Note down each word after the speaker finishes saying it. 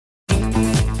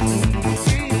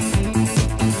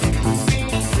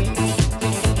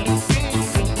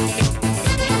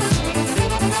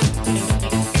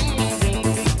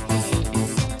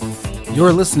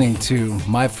You're listening to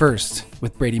My First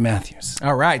with Brady Matthews.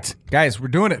 All right, guys, we're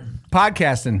doing it.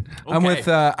 Podcasting.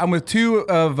 Okay. I'm with two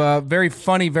of very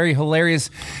funny, very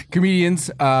hilarious comedians.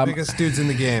 Biggest dudes in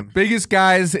the game. Biggest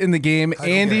guys in the game.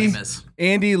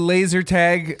 Andy Laser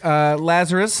Tag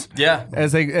Lazarus. Yeah.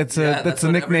 That's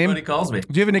a nickname. Everybody calls me. Do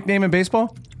you have a nickname in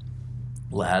baseball?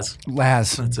 Laz.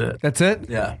 That's it. That's it?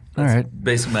 Yeah. All right.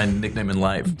 Basically my nickname in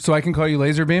life. So I can call you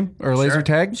Laser Beam or Laser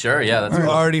Tag? Sure, yeah. That's You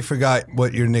cool. already forgot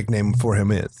what your nickname for him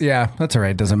is. Yeah, that's all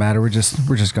right. Doesn't matter. We're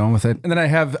just going with it. And then I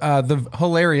have the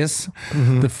hilarious,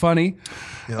 the funny,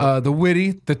 the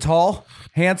witty, the tall,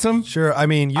 handsome. Sure, I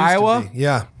mean, Iowa? To be.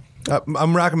 Yeah.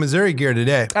 I'm rocking Missouri gear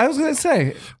today. I was gonna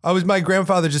say, My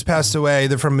grandfather just passed away.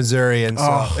 They're from Missouri, and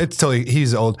so it's totally,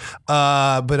 he's old.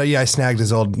 But I snagged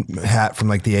his old hat from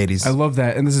like the 80s. I love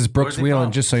that. And this is Brooks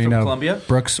Wheelan, just so you know. Columbia?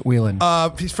 Brooks Wheelan.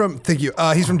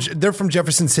 They're from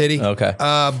Jefferson City. Okay.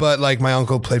 But like my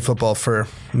uncle played football for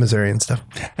Missouri and stuff.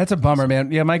 That's a bummer,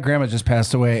 man. Yeah, my grandma just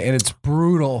passed away, and it's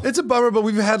brutal. It's a bummer, but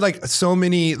we've had like so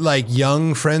many like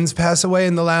young friends pass away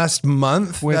in the last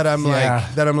month that I'm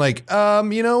like,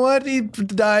 you know what? He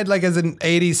died like as an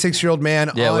 86-year-old man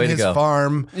on his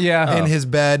farm, in his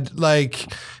bed.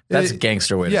 Like That's a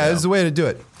gangster way to go. Yeah, it's the way to do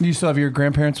it. You still have your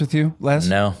grandparents with you, Les?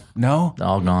 No.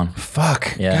 All gone.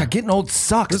 Fuck. Yeah. God, getting old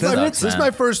sucks. This is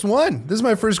my first one. This is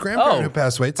my first grandparent who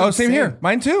passed away. It's same here.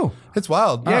 Mine too. It's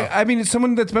wild. Yeah, I mean, it's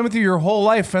someone that's been with you your whole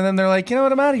life, and then they're like, you know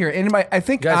what, I'm out of here. And I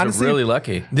think You guys honestly, are really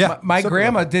lucky. Yeah, my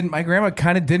grandma didn't. My grandma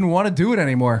kind of didn't want to do it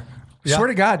anymore. Yeah. Swear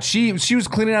to God, she was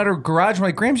cleaning out her garage. I'm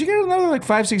like, Grams, you got another like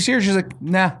 5-6 years? She's like,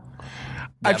 nah.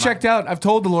 I checked out. I've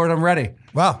told the Lord I'm ready.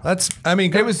 Wow,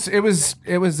 It was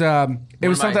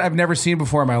something I've never seen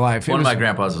before in my life. One of my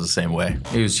grandpas was the same way.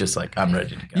 He was just like, I'm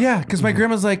ready to go. Yeah, because my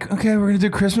grandma's like, okay, we're gonna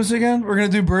do Christmas again. We're gonna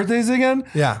do birthdays again.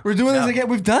 Yeah. We're doing this again.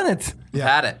 We've done it.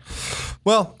 Had it.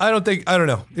 Well, I don't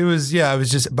know. I was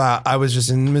just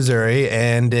in Missouri,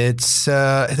 and it's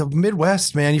the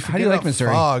Midwest, man. You forget How do you like about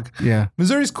Missouri? fog. Yeah.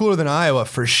 Missouri's cooler than Iowa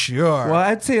for sure. Well,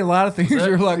 I'd say a lot of things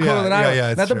are a lot cooler than Iowa.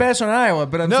 yeah, Not the bash on Iowa,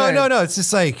 but I'm saying. No. It's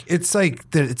just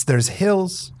like there's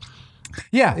hills.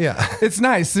 Yeah. It's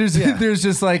nice. There's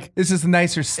just like it's just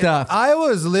nicer stuff. Iowa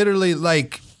is literally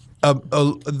like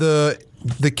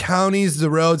the counties,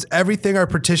 the roads, everything are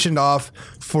partitioned off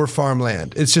for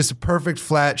farmland. It's just a perfect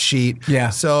flat sheet. Yeah.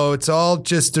 So it's all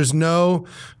just there's no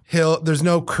hill, there's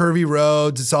no curvy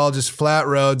roads. It's all just flat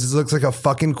roads. It looks like a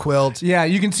fucking quilt. Yeah,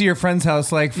 you can see your friend's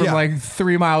house like from like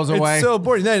 3 miles away. It's so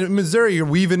boring. Then in Missouri, you're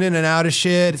weaving in and out of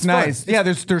shit. It's nice. Yeah,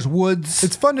 there's woods.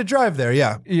 It's fun to drive there.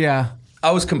 Yeah. Yeah. I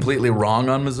was completely wrong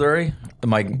on Missouri.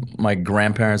 My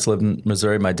grandparents lived in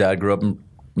Missouri. My dad grew up in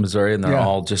Missouri, and they're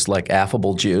all just like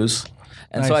affable Jews.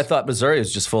 And so I thought Missouri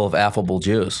was just full of affable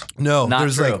Jews. No, Not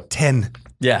there's true. like 10.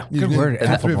 Yeah. Good word.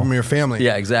 Affable. From your family.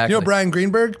 Yeah, exactly. You know Brian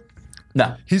Greenberg?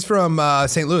 No. He's from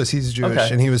St. Louis. He's Jewish, Okay.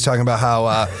 and he was talking about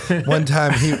how one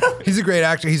time he's a great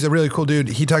actor. He's a really cool dude.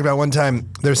 He talked about one time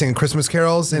they were singing Christmas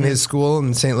carols in his school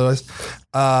in St. Louis,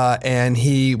 and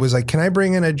he was like, "Can I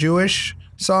bring in a Jewish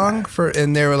song for?"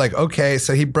 And they were like, "Okay."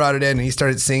 So he brought it in, and he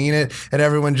started singing it, and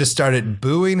everyone just started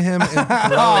booing him. And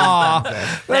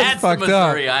That's fucked the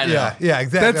Missouri up. I know. yeah,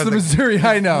 exactly. That's the Missouri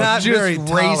I know. Not just very racist.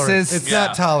 tolerant. It's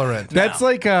not tolerant. That's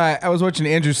like I was watching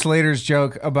Andrew Slater's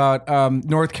joke about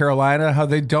North Carolina, how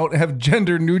they don't have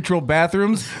gender neutral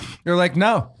bathrooms. They're like,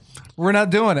 no, we're not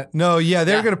doing it. No,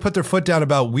 they're going to put their foot down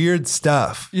about weird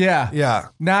stuff. Yeah.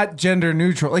 Not gender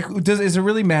neutral. Like, does it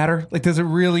really matter? Like, does it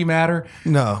really matter?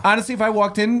 No. Honestly, if I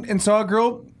walked in and saw a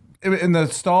girl in the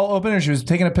stall open and she was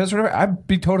taking a piss or whatever, I'd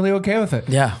be totally okay with it.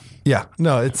 Yeah. Yeah,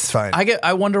 no, it's fine.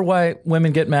 I wonder why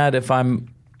women get mad if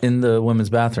I'm in the women's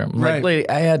bathroom. Right. Like, lady,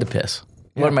 I had to piss.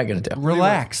 What am I going to do?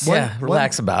 Relax.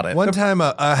 Relax about it. One time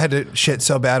I had to shit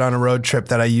so bad on a road trip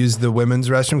that I used the women's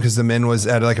restroom because the men was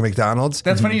at like a McDonald's.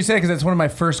 That's funny you say because that's one of my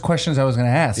first questions I was going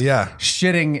to ask. Yeah.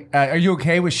 Shitting. Are you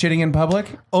okay with shitting in public?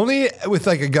 Only with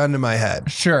like a gun to my head.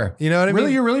 Sure. You know what I mean?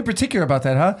 Really, you're really particular about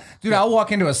that, huh? Dude, I'll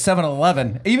walk into a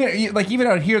 7-Eleven. Even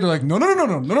out here, they're like, no.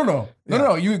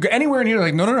 You go anywhere in here, they're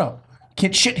like, no.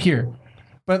 Can't shit here.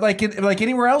 But like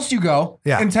anywhere else you go,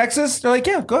 in Texas, they're like,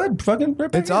 yeah, go ahead, fucking. Right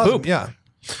back It's in. awesome. Yeah.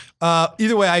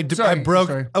 Either way, I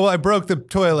broke the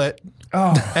toilet.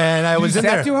 Oh. And I was in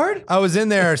there too hard? I was in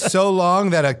there so long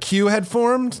that a queue had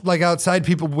formed, like outside,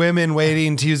 women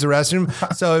waiting to use the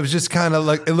restroom. So it was just kind of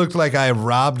like, it looked like I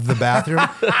robbed the bathroom.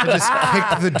 I just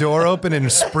kicked the door open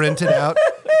and sprinted out.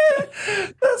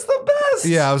 That's the best.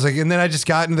 Yeah, I was like, and then I just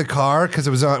got into the car because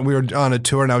we were on a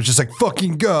tour, and I was just like,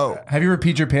 fucking go. Have you ever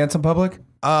peed your pants in public?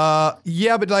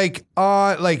 Yeah, but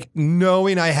like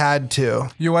knowing I had to.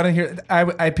 You want to hear?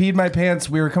 I peed my pants.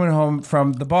 We were coming home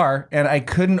from the bar, and I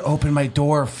couldn't open my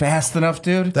door fast enough,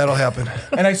 dude. That'll happen.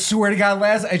 And I swear to God,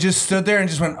 Laz, I just stood there and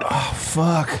just went, oh,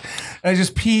 fuck. And I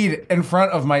just peed in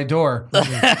front of my door. And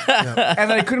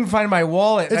then I couldn't find my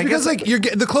wallet. It's because like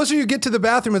the closer you get to the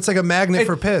bathroom, it's like a magnet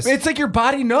for piss. It's like your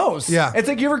body knows. Yeah. It's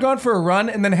like you ever gone for a run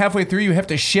and then halfway through you have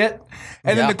to shit.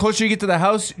 And then the closer you get to the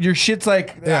house, your shit's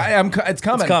like, it's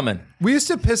coming. It's coming. We used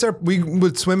to we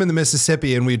would swim in the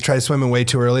Mississippi and we'd try swimming way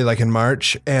too early, like in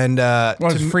March. And it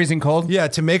was freezing cold? Yeah,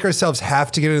 to make ourselves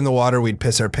have to get in the water, we'd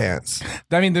piss our pants.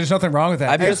 I mean, there's nothing wrong with that.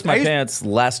 I pissed my pants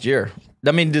last year.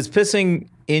 I mean, does pissing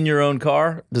in your own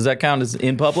car, does that count as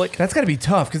in public? That's got to be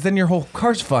tough because then your whole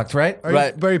car's fucked, right? Are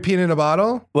you peeing in a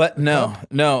bottle? What? No.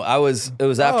 It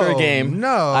was after a game. No.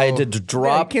 I had to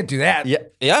drop. You can't do that.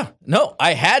 Yeah. No,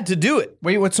 I had to do it.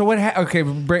 Wait, what? So what? Okay,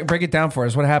 break it down for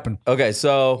us. What happened? Okay,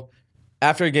 so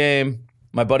after a game,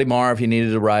 my buddy Marv, he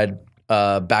needed to ride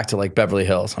back to like Beverly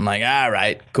Hills. I'm like, all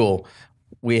right, cool.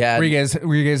 Were you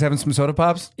guys having some soda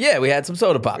pops? Yeah, we had some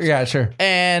soda pops. Yeah, sure.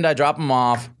 And I drop them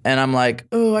off, and I'm like,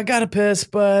 oh, I gotta piss,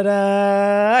 but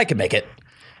I can make it.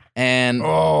 And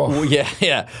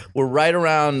we're right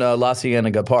around La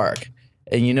Cienega Park,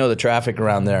 and you know the traffic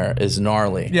around there is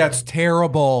gnarly. Yeah, it's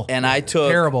terrible. And I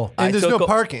took terrible. And there's no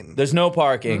parking. There's no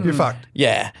parking. You're fucked.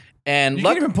 Yeah, and you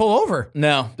can't even pull over.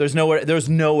 No, there's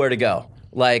nowhere to go.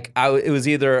 Like it was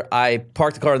either I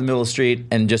park the car in the middle of the street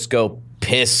and just go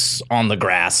piss on the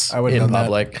grass in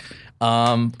public.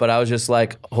 But I was just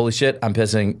like, holy shit, I'm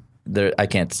pissing. I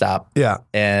can't stop. Yeah.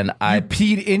 And I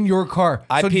peed in your car.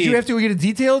 Did you have to get it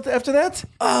detailed after that?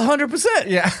 100%.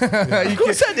 Yeah. Of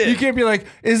course I did. You can't be like,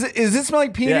 is it smell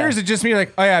like pee or is it just me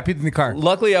like, oh yeah, I peed in the car?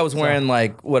 Luckily I was wearing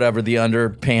like whatever, the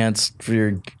underpants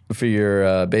for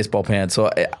your baseball pants. So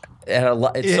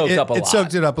it soaked up a lot. It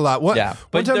soaked it up a lot. Yeah,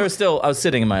 but I was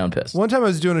sitting in my own piss. One time I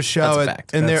was doing a show. That's a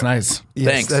fact. That's nice.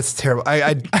 Yes, Thanks. That's terrible.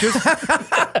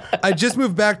 I just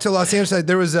moved back to Los Angeles.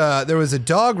 There was a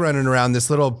dog running around, this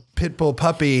little pit bull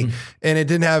puppy, and it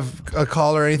didn't have a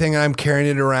collar or anything. And I'm carrying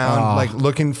it around, like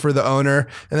looking for the owner.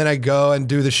 And then I go and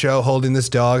do the show holding this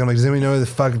dog. I'm like, does anybody know who the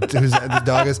fuck the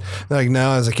dog is? They're like,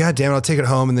 no. I was like, God damn it, I'll take it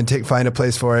home and then find a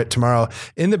place for it tomorrow.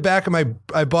 In the back of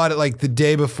I bought it like the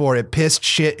day before. It pissed,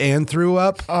 shit, and threw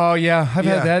up. Oh yeah, I've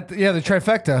had that. Yeah, the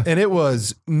trifecta. And it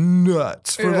was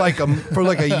nuts for like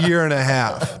a year and a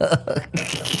half.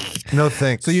 No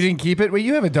thanks. So you didn't keep it? Wait,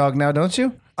 you have a dog now, don't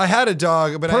you? I had a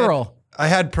dog, but Pearl. I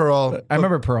had Pearl. I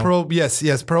remember Pearl. Pearl,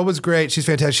 yes. Pearl was great. She's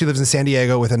fantastic. She lives in San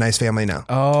Diego with a nice family now.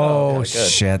 Oh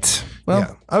shit.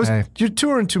 Well, you're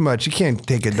touring too much. You can't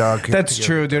take a dog. That's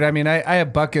true, dude. I mean, I have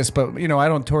Buckus, but I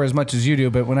don't tour as much as you do.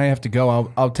 But when I have to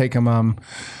go, I'll take him.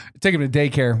 Take him to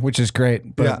daycare, which is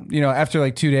great. But after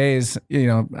like 2 days,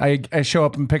 I show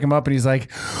up and pick him up, and he's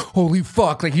like, "Holy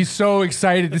fuck!" Like he's so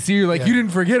excited to see you. Like you didn't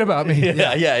forget about me.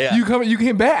 Yeah. You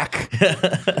came back.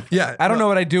 Yeah. I don't know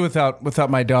what I'd do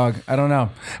without my dog. I don't know.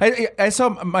 I saw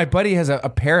my buddy has a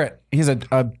parrot. He has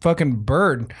a fucking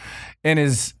bird in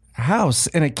his house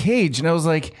in a cage, and I was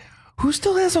like, who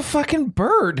still has a fucking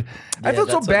bird? I felt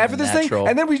so bad for this thing.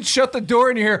 And then we shut the door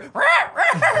and you hear, rah,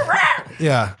 rah, rah, rah.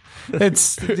 Yeah.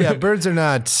 Birds are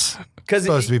not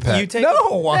supposed to be pet. You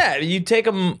take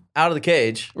them out of the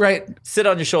cage, right? Sit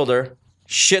on your shoulder,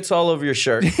 shits all over your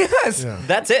shirt. Yes,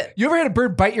 that's it. You ever had a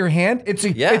bird bite your hand?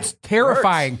 It's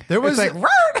terrifying. There was like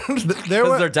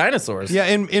they're dinosaurs. Yeah,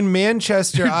 in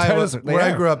Manchester, Iowa, where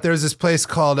I grew up, there was this place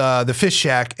called the Fish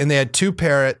Shack, and they had two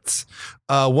parrots.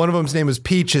 One of them's name was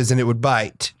Peaches, and it would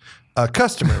bite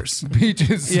customers.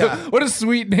 Peaches. Yeah. What a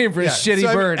sweet name for a shitty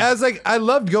bird. I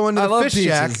loved going to the Fish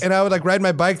Shack, and I would like ride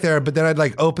my bike there, but then I'd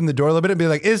like open the door a little bit and be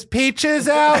like, "Is Peaches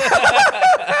out?"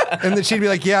 And then she'd be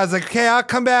like, "Yeah." I was like, "Okay, I'll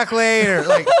come back later."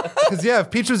 Like, because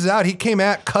if Peaches was out, he came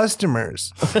at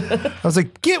customers. I was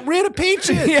like, "Get rid of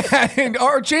Peaches." Yeah,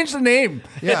 or change the name.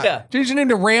 Yeah. Change the name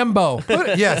to Rambo.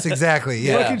 Yes, exactly.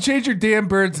 Yeah. You can change your damn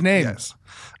bird's name. Yes.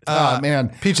 Oh man,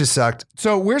 Peaches sucked.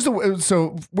 So where's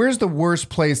the worst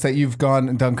place that you've gone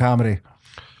and done comedy?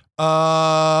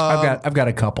 I've got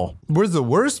a couple. Where's the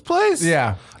worst place?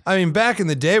 Yeah, I mean, back in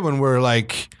the day when we're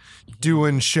like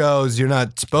doing shows you're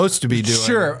not supposed to be doing.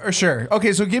 Sure.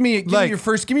 Okay, so give me your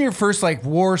first like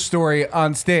war story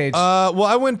on stage. Well,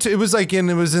 I went to it was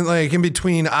in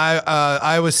between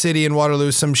Iowa City and Waterloo,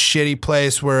 some shitty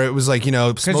place where it was like,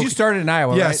 because you started in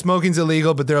Iowa, yeah, right? Smoking's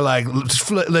illegal, but they're like,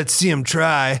 let's see them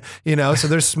try, so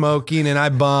they're smoking and I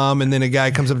bomb, and then a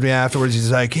guy comes up to me afterwards, he's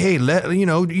like, hey,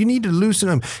 you need to loosen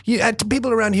them.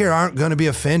 People around here aren't going to be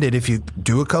offended if you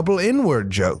do a couple N-word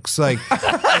jokes, like.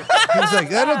 He was like,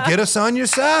 that'll get us on your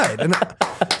side. And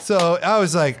so So I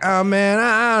was like, oh man,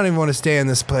 I don't even want to stay in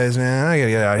this place, man. I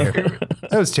gotta get out of here.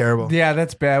 That was terrible. Yeah,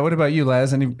 that's bad. What about you,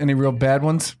 Laz? Any real bad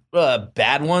ones?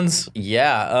 Bad ones?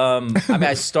 Yeah. I mean,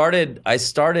 I started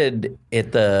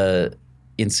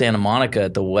in Santa Monica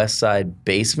at the West Side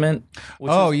Basement.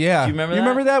 Oh, yeah. Do you remember that? You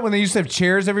remember that when they used to have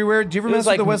chairs everywhere? Do you ever mess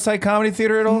with the West Side Comedy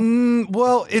Theater at all?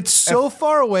 Well, it's so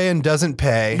far away and doesn't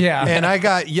pay. Yeah. And I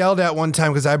got yelled at one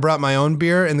time because I brought my own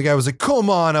beer, and the guy was like, come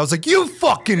on. I was like, you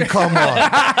fucking come on.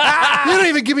 You don't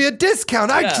even give me a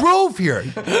discount. I drove here.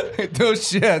 No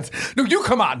shit. No, you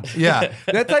come on. Yeah.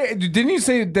 Didn't you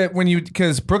say that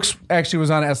because Brooks actually was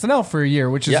on SNL for a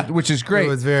year, which is great. It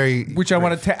was very. Which I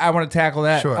want to tackle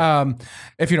that. Sure.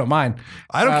 If you don't mind.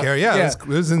 I don't care. Yeah, it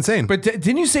was insane. But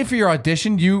didn't you say for your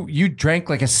audition you drank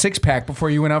like a 6-pack before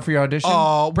you went out for your audition?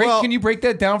 Oh, can you break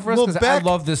that down for us? Because I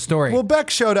love this story. Well, Beck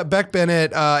showed up. Beck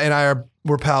Bennett and I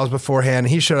were pals beforehand.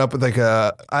 He showed up with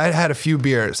I had a few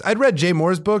beers. I'd read Jay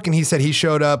Moore's book, and he said he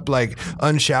showed up like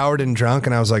unshowered and drunk,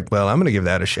 and I was like, well, I'm going to give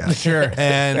that a shot. Sure.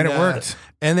 And it worked.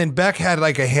 And then Beck had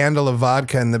like a handle of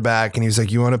vodka in the back, and he was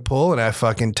like, you want to pull? And I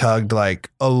fucking tugged like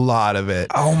a lot of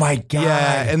it. Oh my God.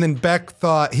 Yeah. And then Beck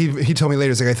thought, he told me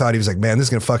later, I thought he was like, man, this is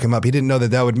going to fuck him up. He didn't know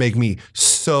that would make me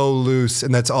so loose,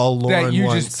 and that's all Lauren That you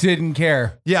wants. just didn't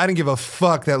care. Yeah, I didn't give a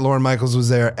fuck that Lauren Michaels was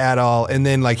there at all. And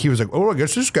then like he was like, oh, I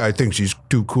guess this guy thinks he's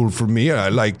too cool for me, and I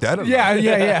like that a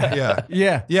lot.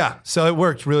 Yeah. So it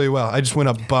worked really well. I just went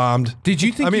up bombed. Did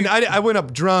you think? I went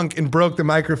up drunk and broke the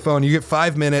microphone. You get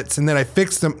 5 minutes, and then I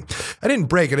fixed them. I didn't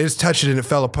break it. I just touched it and it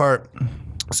fell apart.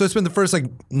 So it's been the first like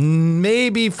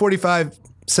maybe 45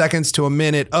 seconds to a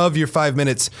minute of your 5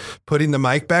 minutes putting the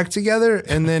mic back together,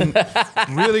 and then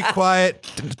really quiet,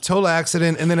 total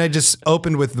accident. And then I just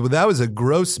opened with, that was a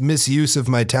gross misuse of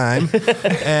my time.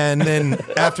 And then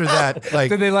after that,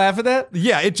 like, did they laugh at that?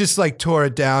 Yeah, it just like tore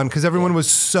it down because everyone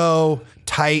was so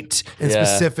tight and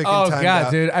specific and timed out. Oh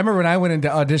God, dude! I remember when I went into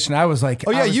audition, I was like,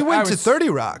 "Oh yeah, you went to 30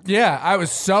 Rock." Yeah, I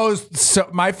was so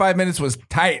my 5 minutes was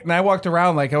tight, and I walked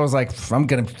around like I was like, I'm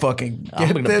gonna fucking get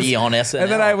I'm gonna this. be on SNL.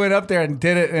 And then I went up there and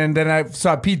did it, and then I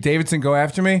saw Pete Davidson go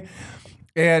after me.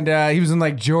 And he was in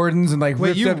like Jordans and like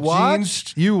ripped up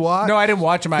jeans. You watched? No, I didn't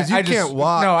watch him. I you can't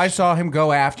watch. No, I saw him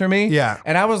go after me. Yeah.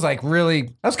 And I was like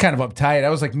I was kind of uptight. I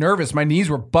was like nervous. My knees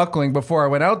were buckling before I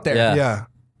went out there. Yeah.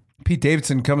 Pete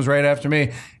Davidson comes right after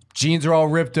me. Jeans are all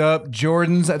ripped up.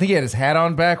 Jordans. I think he had his hat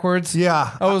on backwards.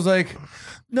 Yeah. I was like,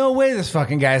 no way this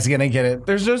fucking guy's going to get it.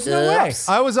 There's just no way.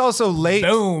 I was also late.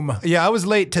 Boom. Yeah, I was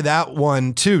late to that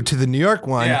one too, to the New York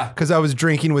one. Yeah. Because I was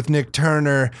drinking with Nick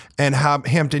Turner and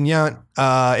Hampton Yount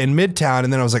in Midtown.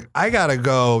 And then I was like, I got to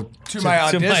go to my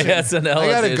audition. To my SNL I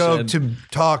got to go audition. to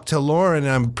talk to Lauren,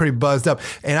 and I'm pretty buzzed up.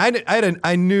 And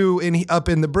I knew up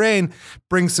in the brain,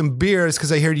 bring some beers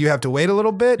because I heard you have to wait a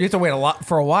little bit. You have to wait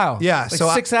for a while. Yeah, like so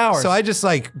 6 hours. So I just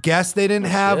like guessed they didn't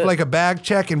have like a bag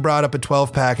check and brought up a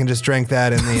 12-pack and just drank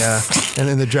that in the and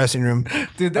in the dressing room.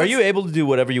 Dude, Are you able to do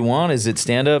whatever you want? Is it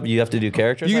stand up? You have to do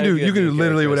characters? You can do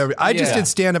literally characters? whatever. I just did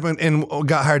stand up and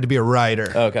got hired to be a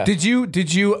writer. Okay. Did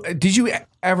you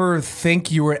ever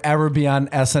think you would ever be on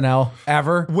SNL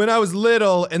ever? When I was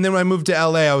little, and then when I moved to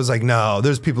LA, I was like, no,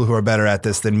 there's people who are better at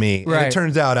this than me. Right. And it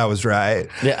turns out I was right.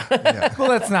 Yeah. Well,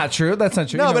 that's not true. That's not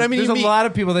true. No, but I mean, there's a lot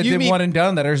of people that did one and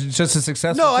done that are just as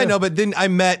successful. No, I too. know, but then I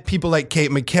met people like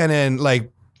Kate McKinnon, like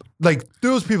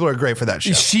those people are great for that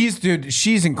show.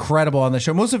 She's incredible on the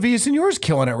show. Most of Via Senor's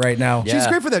killing it right now. She's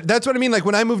great for that. That's what I mean. Like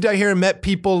when I moved out here and met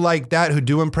people like that who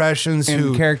do impressions,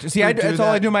 And characters. See, that's all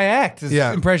I do in my act is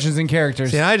impressions and characters.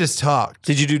 See, and I just talked.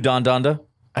 Did you do Don Donda?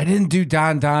 I didn't do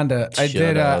Don Donda.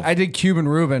 I did Cuban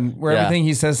Ruben, where everything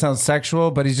he says sounds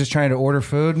sexual, but he's just trying to order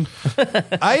food.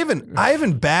 I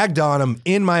even bagged on him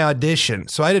in my audition.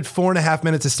 So I did 4.5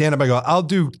 minutes of stand up. I go, I'll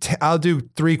do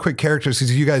 3 quick characters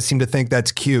because you guys seem to think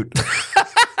that's cute.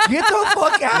 Get the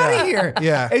fuck out of here.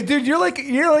 Yeah. Hey, dude, you're like,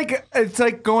 it's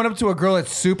like going up to a girl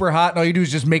that's super hot and all you do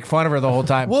is just make fun of her the whole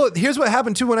time. Well, here's what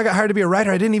happened too. When I got hired to be a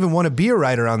writer, I didn't even want to be a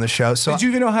writer on the show. So did you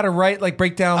even know how to write, like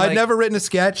break down? I'd never written a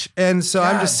sketch. And so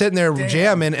I'm just sitting there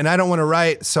jamming and I don't want to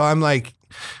write. So I'm like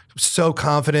so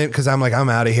confident because I'm like, I'm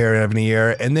out of here in a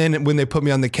year. And then when they put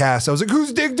me on the cast, I was like,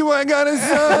 whose dick do I gotta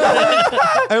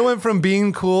suck? I went from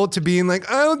being cool to being like,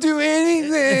 I'll do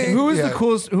anything. Who was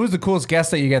the coolest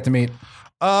guest that you got to meet?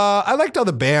 I liked all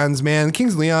the bands, man.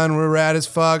 Kings Leon were rad as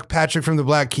fuck. Patrick from the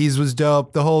Black Keys was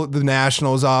dope. The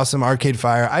National was awesome. Arcade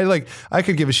Fire. I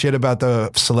could give a shit about the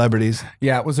celebrities.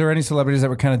 Yeah. Was there any celebrities that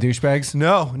were kind of douchebags?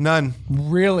 No, none.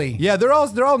 Really? Yeah, they're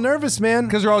all nervous, man.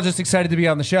 Because they're all just excited to be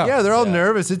on the show. Yeah, they're all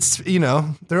nervous. It's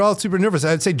they're all super nervous.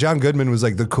 I'd say John Goodman was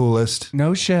like the coolest.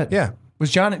 No shit. Yeah.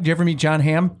 Did you ever meet John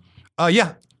Hamm?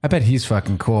 Yeah. I bet he's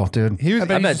fucking cool, dude. He was.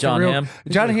 I met John Hamm.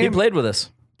 John He Hamm played with us.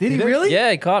 Did he really?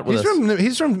 Yeah, he caught with us.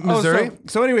 He's from Missouri.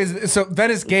 So anyways, so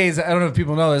Venice Gays, I don't know if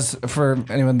people know this, for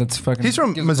anyone that's fucking... He's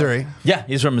from Missouri. Yeah,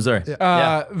 he's from Missouri.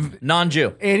 Yeah.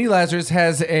 Non-Jew. Andy Lazarus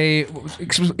has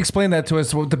explain that to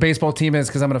us, what the baseball team is,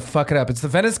 because I'm going to fuck it up. It's the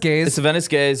Venice Gays. It's the Venice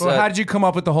Gays. Well, how did you come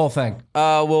up with the whole thing?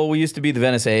 Well, we used to be the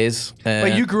Venice A's.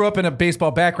 But you grew up in a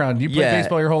baseball background. You played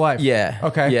baseball your whole life. Yeah.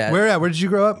 Okay. Yeah. Where did you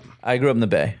grow up? I grew up in the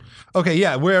Bay. Okay,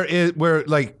 yeah. Where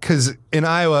like, because in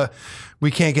Iowa, we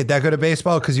can't get that good at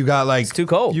baseball because you got like... It's too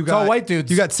cold. You It's got all white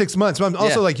dudes. You got 6 months. But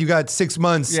also, Yeah. like, you got 6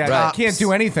 months. Yeah, tops, you can't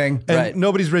do anything. And Right.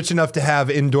 nobody's rich enough to have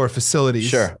indoor facilities.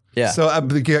 Sure, yeah. So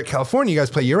California, you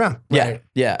guys play year round. Yeah. Right.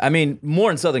 Yeah. I mean,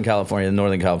 more in Southern California than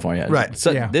Northern California. Right.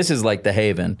 So Yeah. this is like the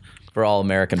haven for all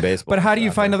American baseball. But how do you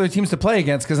find other teams to play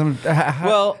against?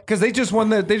 Because they just won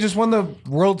the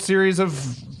World Series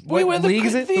of... What league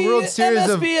is it? The World Series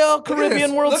of- NSBL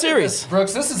Caribbean World Series.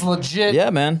 Brooks, this is legit. Yeah,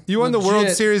 man. You won the World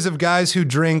Legit. Series of guys who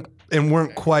drink and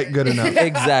weren't quite good enough.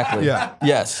 Exactly. Yeah.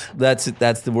 Yes, that's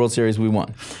the World Series we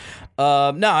won.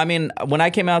 No, I mean, when I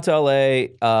came out to LA,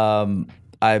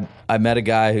 I met a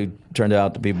guy who turned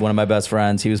out to be one of my best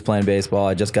friends. He was playing baseball.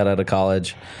 I just got out of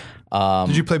college.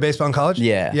 Did you play baseball in college?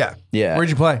 Yeah. Yeah. Yeah. Where'd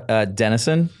you play?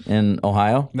 Denison in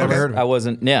Ohio. Never heard of it. I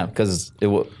wasn't, because it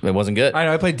wasn't good. I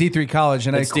know. I played D3 college,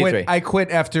 and It's I quit. D3. I quit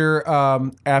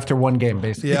after one game,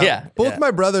 basically. Yeah. Yeah, Both yeah.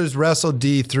 my brothers wrestled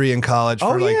D3 in college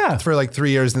for for like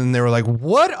 3 years, and then they were like,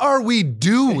 "What are we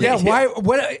doing?" Yeah, why?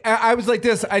 What? I was like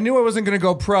this. I knew I wasn't going to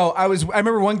go pro. I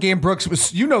remember one game, Brooks,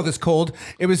 was this cold.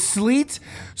 It was sleet,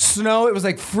 snow. It was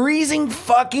like freezing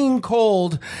fucking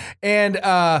cold, and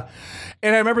I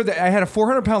remember that I had a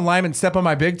 400-pound lineman step on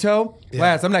my big toe.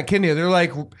 Last, I'm not kidding you. They're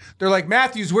like,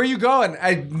 Matthews, where are you going?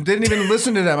 I didn't even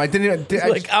listen to them. I didn't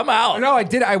even. I'm out. No, I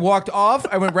did. I walked off.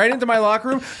 I went right into my locker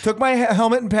room, took my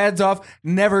helmet and pads off,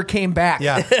 never came back.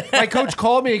 Yeah. My coach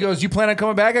called me. He goes, "You plan on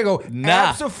coming back?" I go, Nah.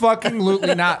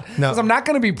 "Absolutely not." No. Because I'm not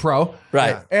going to be pro.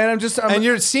 Right. And And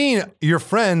you're seeing your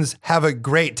friends have a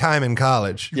great time in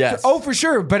college. Yes. Oh, for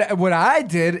sure. But what I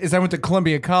did is I went to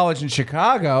Columbia College in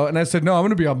Chicago, and I said, "No, I'm going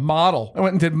to be a model." I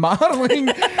went and did modeling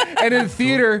and in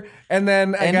theater, and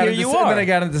then I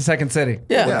got into Second City.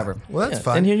 Yeah. Whatever. Well, that's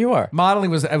fun. And here you are.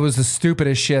 Modeling was the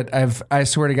stupidest shit. I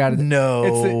swear to God.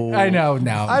 No. I know.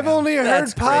 No. I've only heard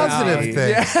That's positive crazy.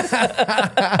 things.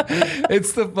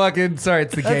 It's the fucking. Sorry,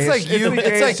 it's the gay. That's like you. the gay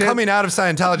It's like shit. coming out of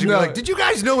Scientology. No. You're like, did you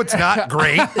guys know it's not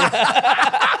great?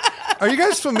 Are you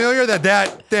guys familiar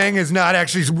that thing is not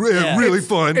actually really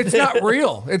fun? It's not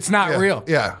real. It's not real.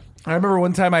 Yeah. I remember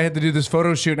one time I had to do this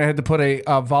photo shoot and I had to put a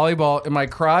volleyball in my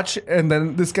crotch, and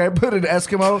then this guy put an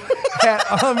Eskimo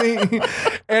hat on me,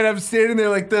 and I'm standing there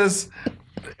like this,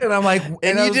 and I'm like,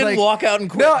 And I you was didn't like, walk out and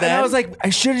quit No, then? and I was like, I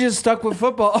should have just stuck with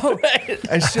football.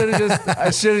 I should have just.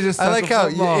 Stuck I like with how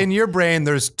football. in your brain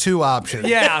there's two options.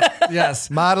 Yeah. Yes.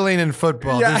 Modeling and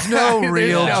football. Yeah. There's no There's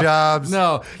real no- jobs.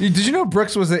 No. Did you know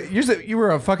Brooks was you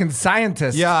were a fucking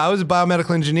scientist? Yeah, I was a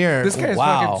biomedical engineer. This guy's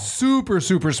Wow. fucking super,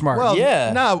 super smart. Well,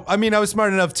 Yeah. No, I mean, I was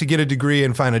smart enough to get a degree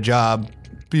and find a job.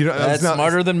 But, you know, That's it's not-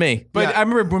 smarter than me. But Yeah. I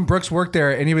remember when Brooks worked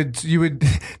there, and you would.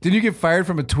 Didn't you get fired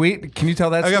from a tweet? Can you tell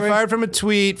that I story? got fired from a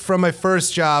tweet from my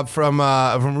first job from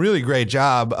a really great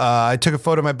job. I took a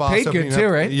photo of my boss. Paid good opening too,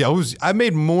 up- right? Yeah, I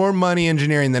made more money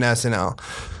engineering than SNL.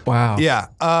 Wow. Yeah.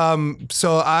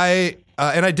 So I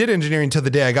did engineering till the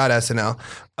day I got SNL.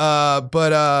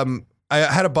 But I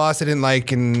had a boss I didn't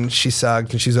like, and she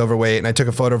sucked, and she's overweight. And I took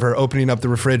a photo of her opening up the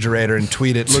refrigerator and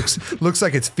tweeted, "Looks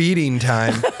like it's feeding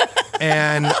time."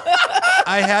 And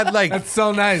I had like That's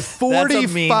so nice. That's a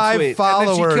mean 45 tweet. And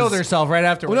followers. then she killed herself right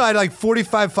afterwards. Well, no, I had like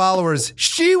 45 followers.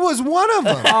 She was one of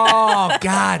them. Oh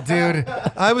God, dude.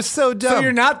 I was so dumb. So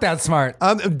you're not that smart.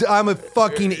 I'm a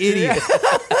fucking idiot.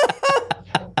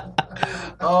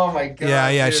 Oh my God.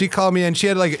 Yeah. dude. She called me and she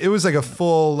had it was like a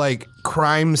full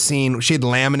crime scene. She had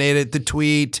laminated the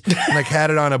tweet, and, had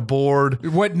it on a board.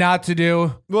 What not to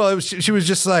do? Well, she was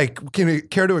just like, "Can you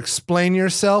care to explain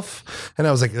yourself?" And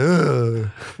I was like, "Ugh."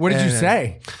 What did you And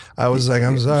say? I was like,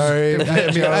 "I'm sorry." I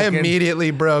Joking.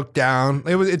 immediately broke down.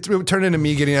 It turned into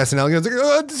me getting SNL. I was like,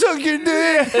 "Oh, suck your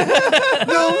dick!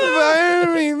 Don't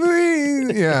fire me,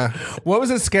 please." Yeah. What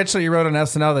was a sketch that you wrote on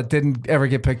SNL that didn't ever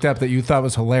get picked up that you thought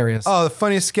was hilarious? Oh, the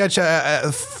funniest sketch.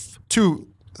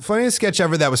 The funniest sketch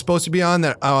ever that was supposed to be on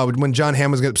that when John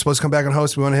Hamm was supposed to come back and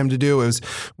host. We wanted him to do. It was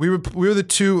we were the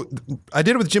two. I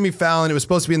did it with Jimmy Fallon. It was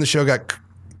supposed to be in the show.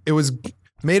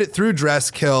 Made it through dress,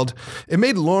 killed. It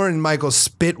made Lauren Michaels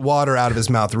spit water out of his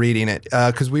mouth reading it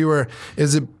because it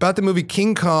was about the movie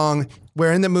King Kong,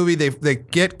 where in the movie they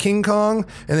get King Kong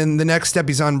and then the next step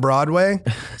he's on Broadway.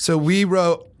 So we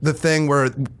wrote the thing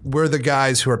where we're the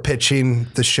guys who are pitching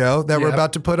the show that we're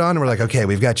about to put on. And we're like, okay,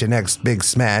 we've got your next big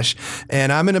smash.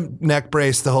 And I'm in a neck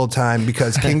brace the whole time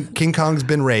because King Kong's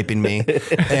been raping me.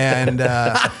 And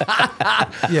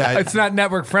it's not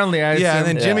network friendly. I assume.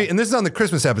 and then Jimmy, and this is on the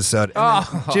Christmas episode. And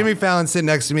then Jimmy Fallon's sitting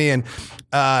next to me, and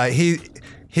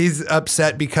he's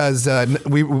upset because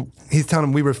he's telling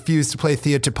him we refuse to play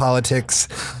theater politics,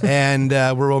 and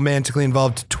we're romantically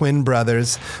involved twin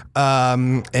brothers,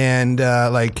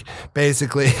 like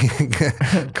basically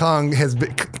Kong has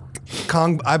been.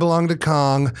 I belong to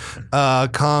Kong.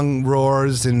 Kong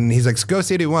roars, and he's like, "Go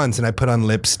see what he wants." And I put on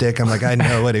lipstick. I'm like, "I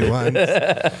know what he wants."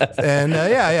 And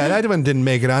that one didn't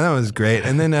make it on. That was great.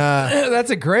 And then that's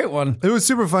a great one. It was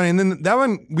super funny. And then that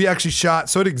one we actually shot,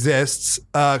 so it exists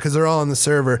because they're all on the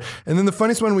server. And then the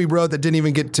funniest one we wrote that didn't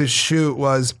even get to shoot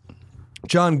was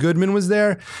John Goodman was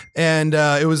there, and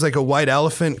it was like a white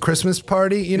elephant Christmas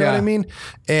party, you know what I mean?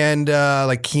 And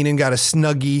like Keenan got a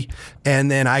Snuggie,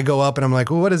 and then I go up and I'm like,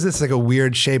 well, what is this? Like a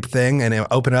weird shaped thing. And I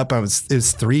open up, it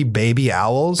was 3 baby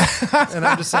owls. And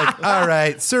I'm just like, all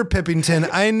right, Sir Pippington,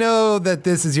 I know that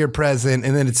this is your present.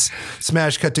 And then it's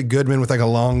smash cut to Goodman with like a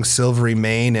long silvery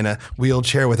mane and a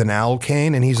wheelchair with an owl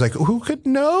cane. And he's like, who could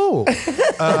know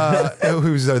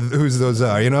whose those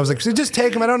are? You know, I was like, so just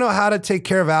take them. I don't know how to take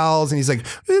care of owls. And he's like,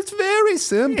 it's very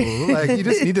simple. Like, you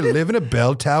just need to live in a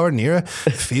bell tower near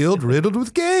a field riddled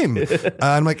with game.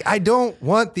 I'm like, I don't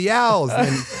want the owls.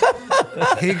 And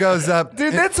he goes up.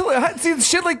 Dude, see,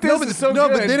 shit like this is so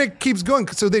good. But then it keeps going.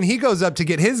 So then he goes up to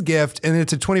get his gift, and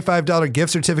it's a $25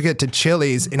 gift certificate to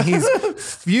Chili's, and he's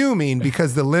fuming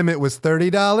because the limit was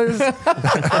 $30.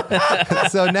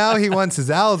 So now he wants his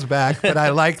owls back, but I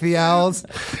like the owls.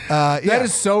 That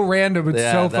is so random. It's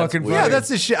so fucking funny. Yeah, that's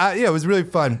the shit. It was really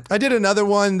fun. I did another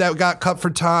one that got cut for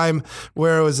time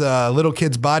where it was a little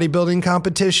kids bodybuilding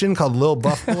competition called Lil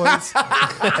Buff Boys.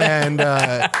 And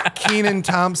Keenan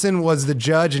Thompson was the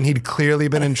judge, and he'd clearly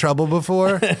been in trouble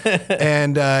before.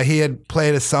 And he had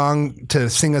played a song to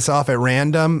sing us off at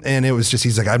random, and it was just,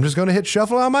 he's like, I'm just going to hit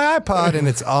shuffle on my iPod, and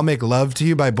it's I'll Make Love to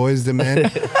You by Boyz II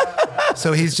Men.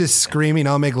 So he's just screaming,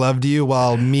 I'll make love to you,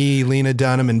 while me, Lena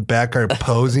Dunham, and Beck are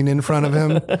posing in front of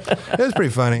him. It was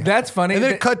pretty funny. That's funny. And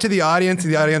then it cut to the audience.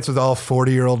 The audience was all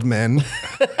 40-year-old men.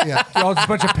 Yeah. All just a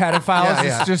bunch of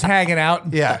pedophiles just hanging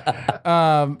out.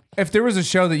 Yeah. If there was a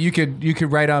show that you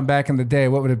could write on back in the day,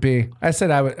 what would it be? I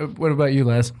said I would. What about you,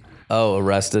 Les? Oh,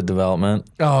 Arrested Development.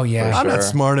 Oh, yeah. I'm not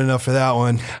smart enough for that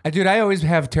one. Dude, I always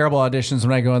have terrible auditions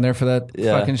when I go in there for that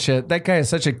fucking shit. That guy is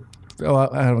such a... Oh,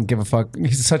 I don't give a fuck.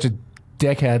 He's such a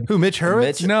dickhead. Who, Mitch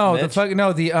Hurwitz?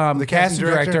 The casting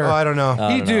director. Oh, I don't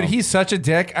know. He's such a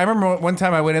dick. I remember one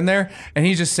time I went in there and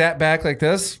he just sat back like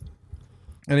this,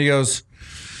 and he goes,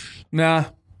 "Nah."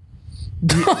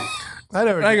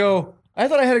 I go, "I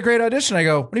thought I had a great audition." I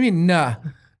go, "What do you mean, nah?"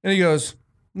 And he goes,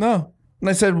 "No." And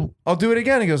I said, "I'll do it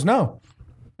again." He goes, "No."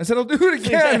 I said, "I'll do it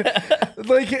again."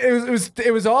 Like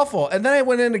it was awful. And then I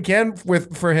went in again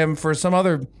for him for some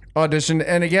other audition,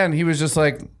 and again he was just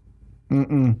like,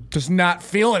 just not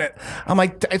feeling it. I'm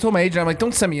like, I told my agent, I'm like,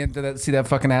 don't send me in to see that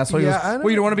fucking asshole. He goes, well,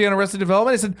 you don't want to be on Arrested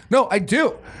Development? I said, no, I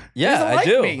do. Yeah, I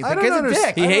do. Me. That guy's a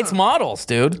dick. He hates models,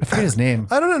 dude. I forget his name.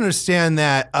 I don't understand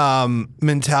that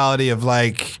mentality of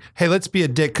like, hey, let's be a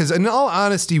dick. Because in all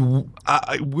honesty,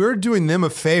 we're doing them a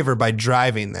favor by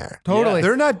driving there. Totally. Yeah.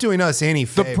 They're not doing us any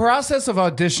favor. The process of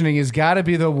auditioning has got to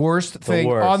be the worst thing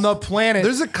on the planet.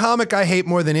 There's a comic I hate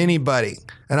more than anybody.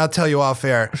 And I'll tell you off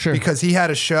air. Sure. Because he had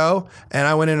a show, and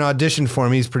I went in and auditioned for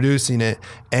him. He's producing it.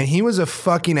 And he was a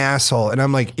fucking asshole. And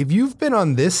I'm like, if you've been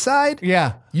on this side,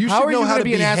 you should know how to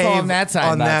be an asshole on that side.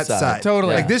 On that side.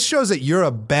 Totally. Like, this shows that you're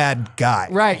a bad guy.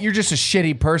 Right. You're just a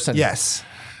shitty person. Yes.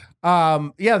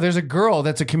 There's a girl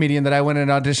that's a comedian that I went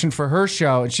and auditioned for her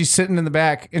show, and she's sitting in the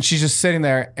back, and she's just sitting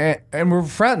there, and we're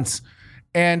friends.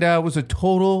 And was a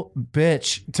total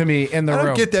bitch to me in the room. I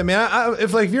don't get that, man.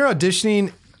 If you're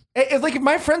auditioning... If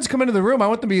my friends come into the room, I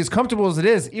want them to be as comfortable as it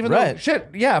is. Even though,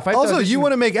 if I also, you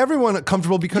want to make everyone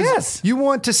comfortable because you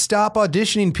want to stop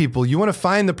auditioning people. You want to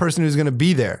find the person who's going to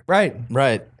be there. Right.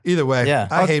 Either way,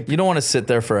 I hate. You don't want to sit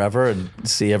there forever and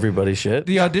see everybody's shit.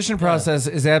 The audition process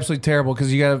is absolutely terrible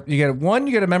because you got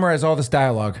to memorize all this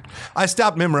dialogue. I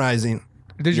stopped memorizing.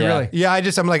 Did you really? Yeah,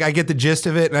 I'm like, I get the gist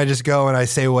of it, and I just go and I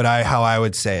say how I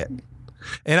would say it.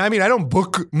 And I mean, I don't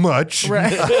book much.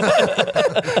 Right.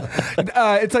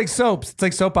 It's like soaps. It's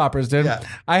like soap operas, dude. Yeah.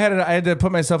 I had to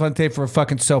put myself on tape for a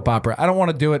fucking soap opera. I don't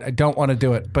want to do it. I don't want to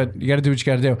do it, but you got to do what you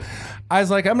got to do. I was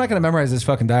like, I'm not going to memorize this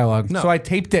fucking dialogue. No. So I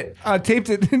taped it.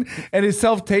 And he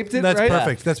self-taped it. That's right?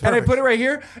 perfect. That's And I perfect. put it right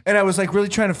here, and I was like really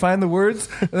trying to find the words,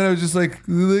 and then I was just like,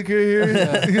 look right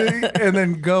here, and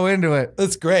then go into it.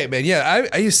 That's great, man. Yeah,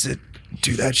 I used to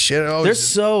do that shit. They're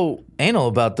so anal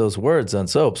about those words on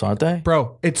soaps, aren't they?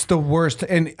 Bro, it's the worst.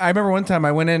 And I remember one time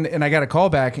I went in and I got a call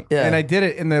back and I did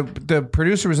it, and the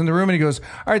producer was in the room and he goes,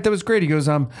 all right, that was great. He goes,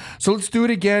 so let's do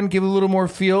it again, give it a little more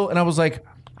feel. And I was like,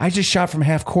 I just shot from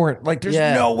half court. Like, there's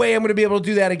no way I'm going to be able to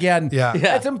do that again. Yeah.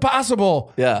 That's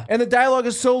impossible. Yeah. And the dialogue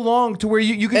is so long to where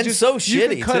you can And just so you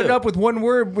can shitty, cut it too. up with one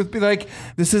word with be like,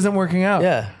 this isn't working out.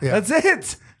 Yeah. That's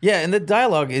it. Yeah, and the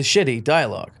dialogue is shitty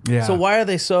dialogue. Yeah. So why are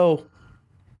they so?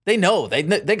 They know they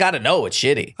got to know it's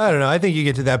shitty. I don't know. I think you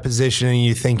get to that position and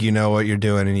you think you know what you're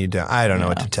doing and you don't. I don't know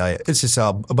what to tell you. It's just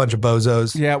a bunch of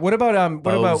bozos. Yeah. What about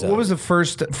Bozo. what was the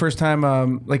first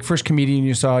time like first comedian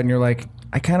you saw and you're like,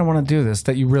 I kind of want to do this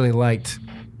that you really liked?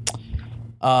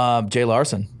 Jay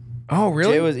Larson. Oh,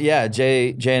 really?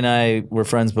 Jay and I were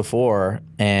friends before,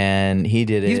 and he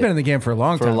did it. He's been in the game for a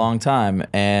long time.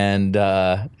 And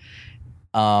I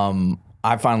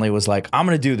finally was like, I'm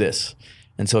gonna do this.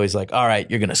 And so he's like, all right,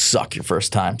 you're gonna suck your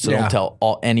first time, so don't tell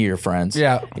any of your friends.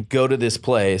 Yeah. Go to this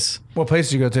place, What place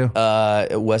did you go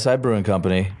to? West Side Brewing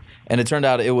Company, and it turned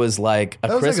out it was like a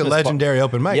That was Christmas like a legendary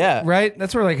open mic. Yeah, Right?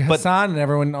 That's where like Hassan and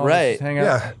everyone always Right. hang out.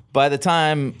 Yeah. By the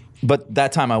time, but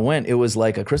that time I went, it was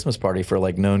like a Christmas party for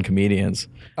like known comedians.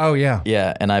 Oh, yeah.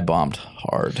 Yeah, and I bombed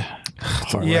hard.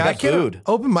 Yeah, I got can't- food.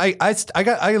 Open mic.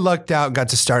 I lucked out and got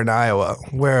to start in Iowa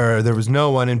where there was no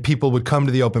one and people would come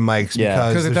to the open mics Yeah.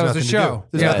 because 'Cause there's that was a nothing to show. do.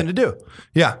 There's Yeah. nothing to do.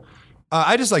 Yeah.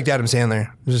 I just liked Adam Sandler.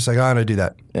 I was just like, oh, I'm going to do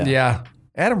that. Yeah.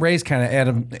 Adam Ray's kind of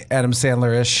Adam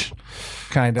Sandler-ish,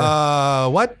 kind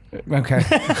of. What? Okay.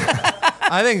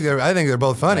 I think they're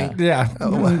both funny. Yeah.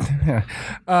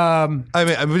 I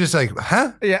mean, I'm just like,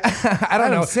 huh? Yeah. I don't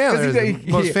Adam know. Sandler is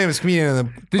the most famous comedian in the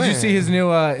Did you planet. see his new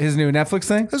Netflix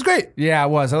thing? It was great. Yeah, it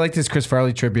was. I liked his Chris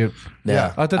Farley tribute. Yeah. I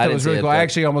thought that didn't was see really it, cool. I but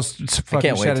actually almost fucking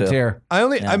can't wait shed a to. tear. I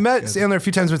met Sandler a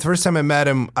few times, but the first time I met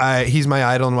him, he's my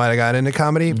idol and why I got into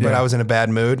comedy, but I was in a bad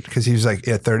mood because he was like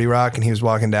at 30 Rock and he was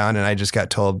walking down and I just got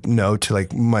told no to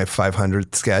like my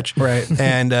 500th sketch. Right.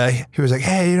 And he was like,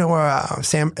 hey, you know where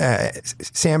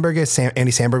Sandberg is?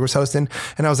 Andy Sandberg was hosting.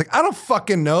 And I was like, I don't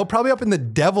fucking know. Probably up in the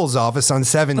devil's office on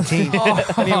 17.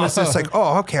 And he was just like,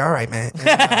 oh, okay, all right, man.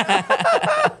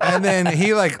 And then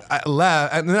he like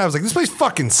left. And then I was like, this place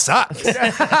fucking sucks.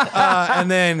 And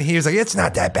then he was like, it's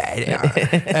not that bad.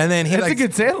 And then he That's like, a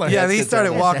good Sandler. Yeah, That's then he good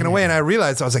started Sandler. walking away and I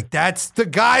realized, I was like, that's the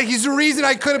guy. He's the reason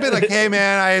I could have been like, hey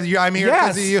man, I'm here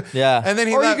because of you. Yeah. And then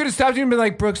he Or you left. could have stopped you and been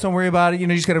like, Brooks, don't worry about it. You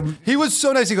know, you just got to. He was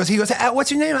so nice. He goes,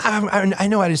 what's your name? I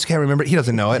know, I just can't remember. He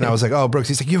doesn't know it. And I was like, oh, Brooks.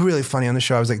 He's like, you're really funny on the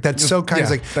show. I was like, that's so kind. Yeah,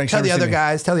 He's like, thanks, tell never the other seen me.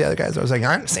 guys. Tell the other guys. I was like,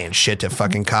 I'm not saying shit to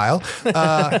fucking Kyle.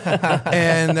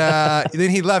 And then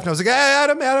he left. And I was like, hey,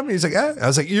 Adam. He's like, I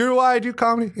was like, you're why I do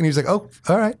comedy. And he was like, oh,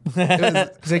 all right. It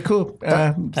was, Say, cool.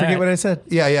 Forget what I said.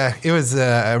 yeah. It was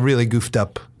really goofed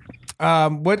up.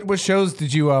 What shows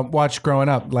did you watch growing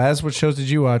up, Laz? What shows did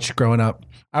you watch growing up?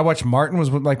 I watched Martin. Was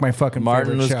like my fucking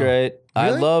Martin favorite was show. great. I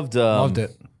loved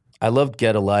it. I loved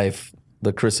Get a Life,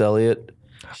 the Chris Elliott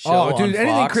show. Oh, dude, on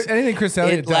Fox. anything Chris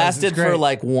Elliott It does, lasted it's great. for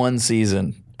like one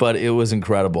season, but it was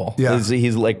incredible. Yeah.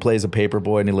 He's like plays a paper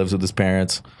boy and he lives with his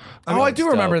parents. Oh, I do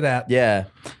remember that. Yeah.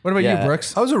 What about Yeah. you,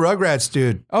 Brooks? I was a Rugrats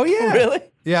dude. Oh yeah, Really?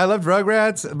 Yeah, I loved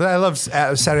Rugrats, but I loved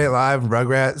Saturday Night Live and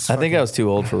Rugrats. I think I was too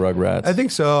old for Rugrats. I think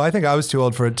so. I think I was too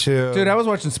old for it too. Dude, I was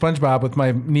watching SpongeBob with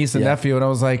my niece and Yeah. nephew, and I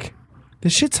was like,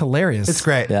 this shit's hilarious. It's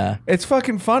great. yeah. It's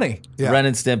fucking funny. Yeah. Ren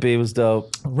and Stimpy was dope.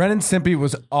 Ren and Stimpy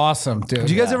was awesome, dude. Did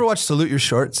you guys ever watch Salute Your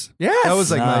Shorts? Yes. That was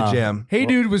like my No. jam. Hey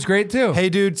Dude was great too. Hey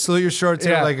Dude, Salute Your Shorts.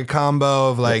 They Yeah. were like a combo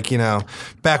of like, you know,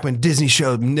 back when Disney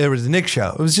showed, there was a Nick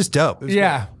show. It was just dope. It was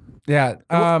Yeah. Yeah.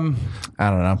 I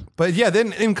don't know. But yeah,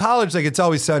 then in college, like It's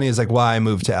Always Sunny is like why I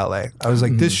moved to LA. I was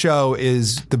like, this show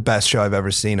is the best show I've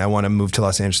ever seen. I want to move to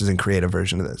Los Angeles and create a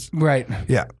version of this. Right.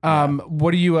 Yeah.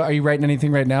 What are you writing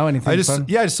anything right now? Anything fun?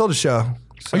 I just sold a show.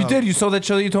 Oh, you did? You sold that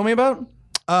show that you told me about?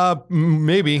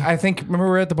 Maybe. I think, remember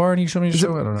we were at the bar and you showed me the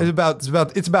show? I don't know.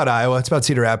 It's about Iowa. It's about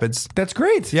Cedar Rapids. That's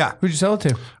great. Yeah. Who'd you sell it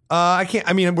to?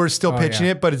 I mean, we're still pitching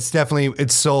yeah. it, but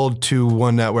it's sold to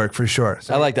one network for sure.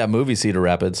 So, I like that movie, Cedar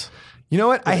Rapids. You know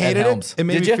what? I hated Helms. it. It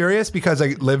made Did me you? furious because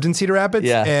I lived in Cedar Rapids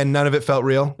and none of it felt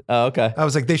real. Oh, okay. I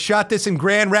was like, they shot this in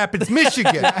Grand Rapids,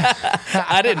 Michigan.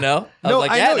 I didn't know. I was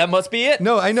like, I yeah, know. that must be it.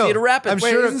 No, I know. Cedar Rapids. I'm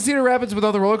Wait, sure- isn't Cedar Rapids with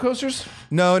all the roller coasters?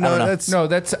 No, don't know. that's No,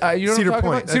 that's you know Cedar what I'm talking Point.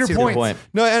 about? That's Cedar Point. Point.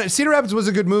 No, and Cedar Rapids was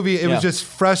a good movie. It was just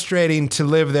frustrating to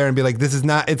live there and be like, this is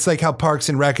not, it's like how Parks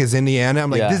and Rec is Indiana. I'm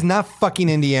like, this is not fucking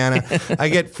Indiana. I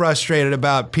get frustrated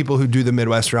about people who do the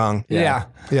Midwest wrong. Yeah.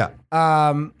 Yeah.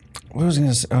 What was I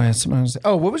gonna say? Oh, yeah, something I was-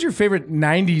 oh, what was your favorite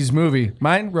 '90s movie?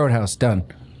 Mine, Roadhouse. Done.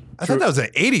 I thought that was an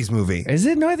 80s movie. Is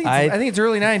it? No, I think I it's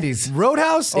early '90s.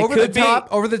 Roadhouse? Over the could be. top,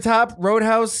 over the top,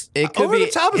 Roadhouse. It could Over be.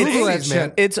 the Top is Google 80s, that man.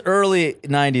 shit. It's early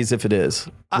 90s if it is.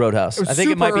 Roadhouse. I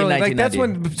think it might be super early. 1990. Like that's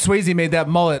when Swayze made that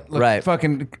mullet look Right.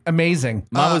 fucking amazing.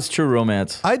 Mine was True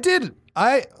Romance. True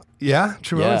Yeah.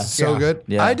 Romance is so Yeah. good.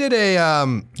 Yeah. I did a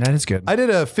That is good. I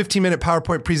did a 15-minute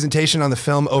PowerPoint presentation on the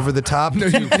film Over the Top You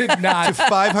did to not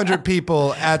 500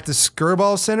 people at the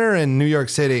Skirball Center in New York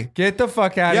City. get the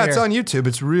fuck out Yeah, of it's here. on YouTube.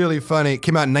 It's really funny. It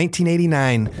came out in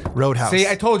 1989. Roadhouse. See,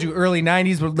 I told you, early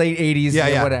 '90s, but late '80s.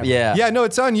 Yeah. Whatever. Yeah. Yeah, no,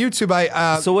 it's on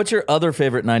YouTube. So what's your other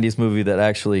favorite 90s movie that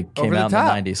actually came Over the out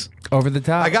Top. in the 90s? Over the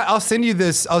top. I'll send you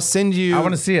this. I'll send you. I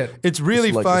wanna see it. It's really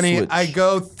It's like a funny. switch. I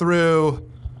go through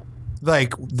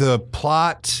like the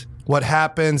plot, what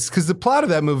happens, because the plot of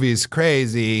that movie is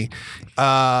crazy.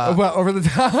 Well, over the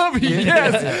top,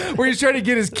 yes. Where he's trying to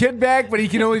get his kid back, but he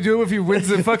can only do it if he wins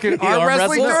the fucking arm arm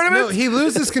wrestling wrestles? tournament. No, he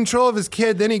loses control of his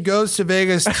kid. Then he goes to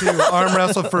Vegas to arm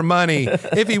wrestle for money.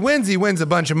 If he wins a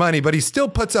bunch of money, but he still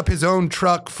puts up his own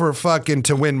truck for fucking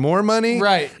to win more money.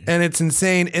 Right. And it's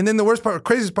insane. And then the worst part,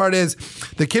 craziest part is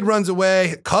the kid runs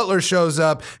away. Cutler shows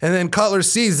up, and then Cutler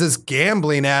sees this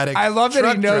gambling addict. I love that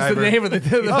he truck knows driver. the name of the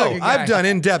Oh, fucking guy. I've done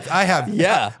in depth. I have.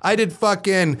 Yeah. I did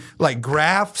fucking like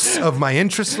graphs of my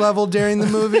interest level during the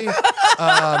movie.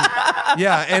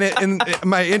 Yeah, and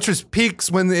my interest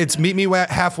peaks when it's Meet Me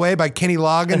Halfway by Kenny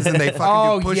Loggins, and they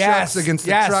fucking do push-ups yes, against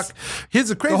the yes. truck. Here's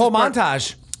the crazy The whole part.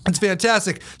 montage. It's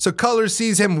fantastic. So Cutler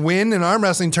sees him win an arm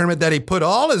wrestling tournament that he put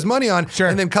all his money on, Sure.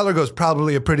 and then Cutler goes,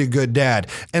 probably a pretty good dad,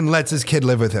 and lets his kid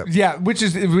live with him. Yeah, which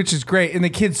is great. And the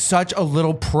kid's such a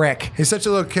little prick. He's such a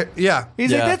little kid. Yeah.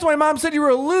 He's Yeah. like, that's why mom said you were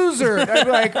a loser. I'd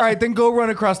be like, all right, then go run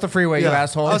across the freeway, you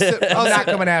asshole. I'll I'm not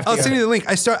coming after I'll you. send you the link.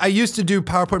 I used to do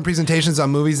PowerPoint presentations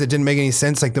on movies that didn't make any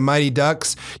sense, like The Mighty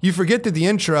Ducks. You forget that the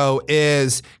intro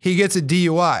is he gets a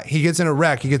DUI. He gets in a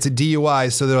wreck. He gets a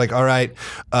DUI. So they're like, all right,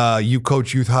 you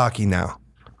coach youth hockey now.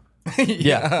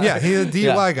 Yeah. Yeah, he's a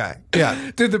DUI guy.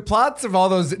 Yeah. Dude, the plots of all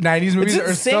those 90s movies It's are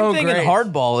the same so thing great. in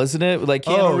Hardball, isn't it? Like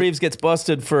Keanu Oh. Reeves gets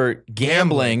busted for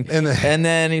gambling, Gambling. and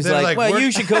then he's They're like, like, well, "Work-"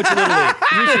 you should coach a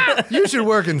little league. You should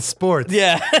work in sports.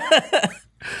 Yeah.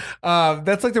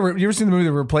 That's like you ever seen the movie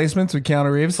The Replacements with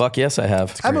Keanu Reeves? Fuck yes, I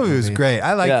have. That movie was great.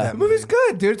 I like Yeah. that The movie. movie's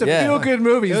good, dude. It's a Yeah. feel-good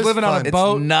movie. He's was living on fun. a It's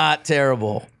boat. not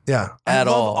terrible Yeah. at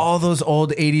I love all. all those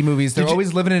old 80 movies. They're Did you-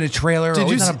 always living in a trailer,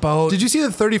 always on a boat. Did you see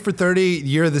the 30 for 30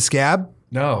 Year of the Scab?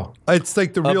 No. It's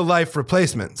like the real life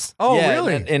replacements. Oh, yeah,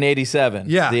 really? In '87.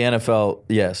 Yeah. The NFL.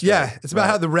 Yes. Yeah, right, it's about right.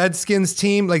 how the Redskins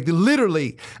team, like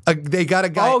literally, they got a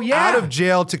guy Oh, yeah. out of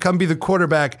jail to come be the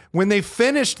quarterback. When they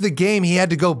finished the game, he had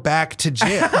to go back to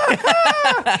jail.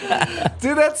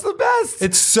 Dude, that's the best.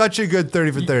 It's such a good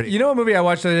 30 for 30. You know what movie I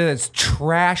watched the other day that's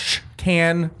trash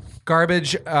can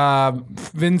garbage?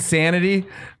 Vinsanity,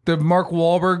 the Mark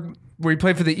Wahlberg where he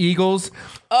played for the Eagles.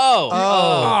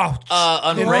 Unbreakable?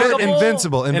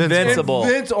 Invincible.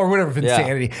 Vince or whatever,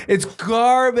 Vinsanity. It's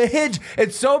garbage.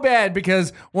 It's so bad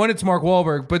because one, it's Mark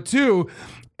Wahlberg, but two,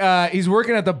 he's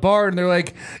working at the bar and they're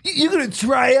like, "You gonna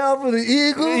try out for the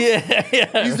Eagles?"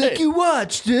 Yeah. He's like, "You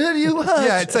watch, dude. You watch."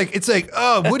 Yeah, it's like,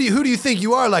 oh, who do you think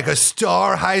you are? Like a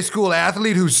star high school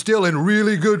athlete who's still in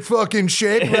really good fucking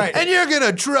shape, Right. And you're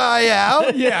gonna try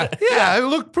out? Yeah. yeah, it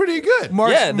looked pretty good.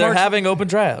 Yeah, they're Mark's- having open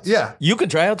tryouts. Yeah. You can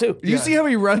try out too. You see how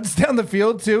he runs down the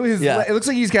field too? Yeah. It looks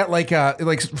like he's got like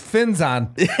fins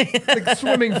on, like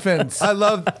swimming fins. I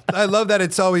love that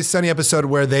It's Always Sunny episode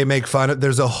where they make fun of.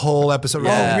 There's a whole episode.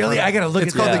 Yeah. Oh, really? I gotta look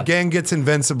It's at called that. The Gang Gets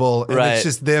Invincible, and Right. it's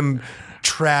just them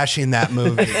trashing that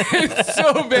movie. It's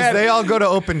so bad. They all go to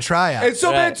open tryouts. It's so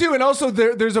Right. bad too, and also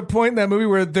there's a point in that movie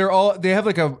where they have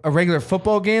like a regular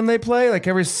football game they play like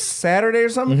every Saturday or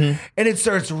something, Mm-hmm. and it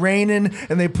starts raining,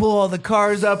 and they pull all the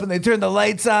cars up and they turn the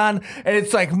lights on, and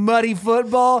it's like muddy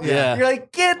football. Yeah. You're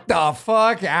like, get the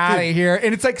fuck out of here,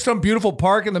 and it's like some beautiful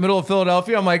park in the middle of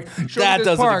Philadelphia. I'm like, show That me this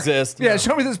doesn't park. exist. Yeah, No.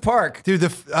 show me this park. Dude,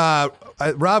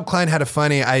 Rob Klein had a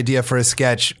funny idea for a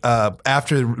sketch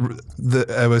after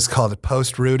it was called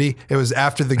Post Rudy. It was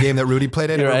after the game that Rudy played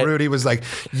in, where right. Rudy was like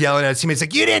yelling at his teammates,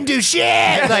 like, "You didn't do shit!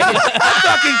 Like, I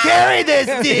fucking carry this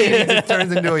dude!" It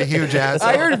turns into a huge ass.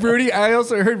 I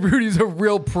also heard Rudy's a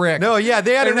real prick. No, yeah,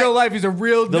 they had in real life, he's a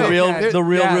real The dickhead. real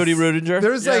Yes. Rudy Rudinger.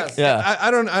 There's like, Yeah.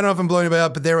 I don't know if I'm blowing anybody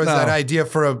up, but there was that idea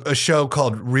for a show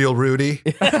called Real Rudy.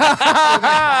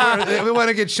 Where we want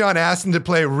to get Sean Astin to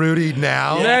play Rudy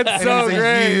now. That's and so he's a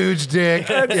great. huge dick.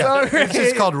 so great. It's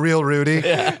just called Real Rudy.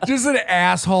 Yeah, Just an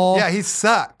asshole. he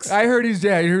sucks. I heard he's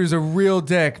a real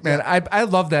dick, man. I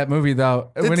love that movie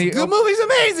though. The movie's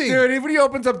amazing. Dude, when he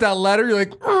opens up that letter, you're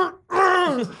like,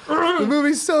 The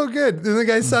movie's so good. And the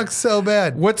guy sucks so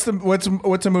bad. what's a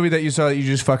movie that you saw that you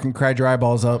just fucking cried your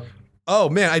eyeballs up? Oh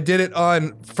man, I did it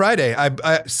on Friday.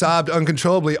 I sobbed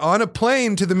uncontrollably on a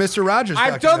plane to the Mr. Rogers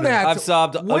I've done documentary. that. I've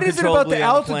sobbed What is it about the uncontrollably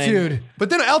on a plane. altitude? But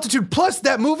then Altitude Plus,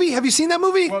 that movie. Have you seen that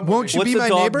movie? Won't You What's Be the My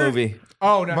dog Neighbor? movie?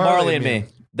 Oh no, Marley and Me.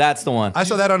 That's the one. I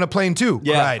saw that on a plane too.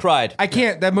 Yeah, cried. I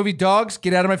can't. That movie, Dogs,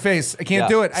 get out of my face. I can't Yeah.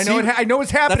 do it. I know See, I know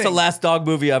what's happening. That's the last dog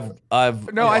movie I've.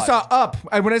 No, I watched. saw Up.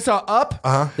 When I saw Up,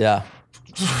 Yeah,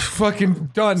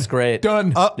 fucking done. It's great.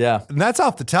 Done. yeah, And that's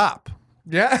off the top.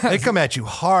 Yeah. They come at you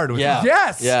hard with yeah. that.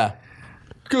 Yes. Yeah.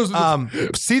 Goes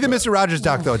See the Mr. Rogers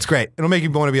doc though. It's great. It'll make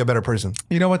you want to be a better person.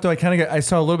 You know what though? I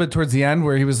saw a little bit towards the end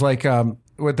where he was like,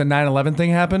 what the 9/11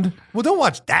 thing happened. Well, don't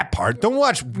watch that part. Don't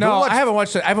watch. I haven't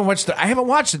watched it. I haven't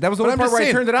watched it. That was the But one part where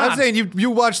I turned it on. I'm saying you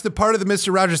watch the part of the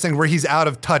Mr. Rogers thing where he's out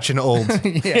of touch and old.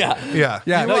 Yeah. Yeah.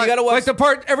 Yeah, No, you gotta watch like the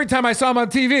part every time I saw him on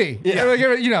TV. Yeah. Like,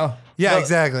 you know. Yeah, Well,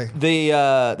 exactly.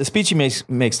 The speech he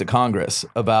makes to Congress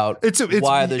about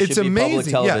why there should be public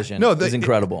television is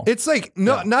incredible. It's like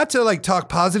not to like talk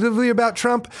positively about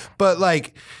Trump, but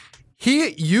like he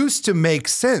used to make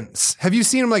sense. Have you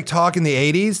seen him like talk in the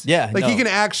 80s? Yeah, like he no. can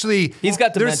actually. He's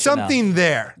got There's dementia now. something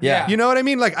there. Yeah. you know what I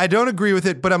mean. Like I don't agree with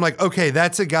it, but I'm like, okay,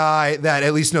 that's a guy that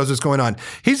at least knows what's going on.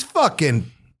 He's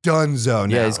fucking donezo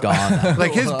now. Yeah, he's gone.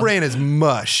 Like his brain is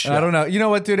mush. I don't know. You know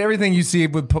what, dude? Everything you see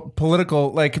with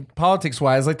political, like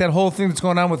politics-wise, like that whole thing that's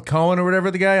going on with Cohen or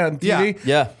whatever, the guy on TV.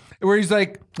 Yeah. Where he's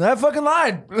like, I fucking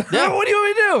lied. Yeah. What do you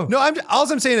want me to do? No,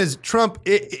 all I'm saying is Trump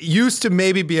it used to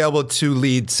maybe be able to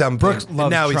lead something. Brooks and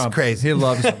loves now Trump. he's crazy. He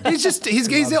loves him.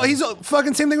 He's a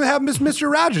fucking same thing that happened to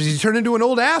Mr. Rogers. He's turned into an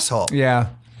old asshole. Yeah.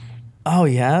 Oh,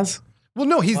 he has? Well,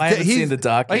 no, I haven't seen the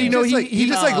doc. Like, yet. he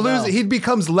just like loses. no. He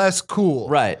becomes less cool.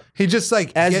 Right. He just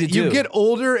like As you do. get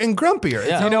older and grumpier.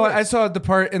 Yeah. You know what? I saw the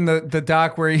part in the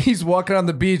doc where he's walking on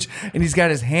the beach and he's got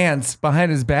his hands behind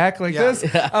his back like Yeah.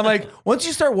 this. I'm like, once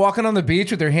you start walking on the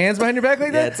beach with your hands behind your back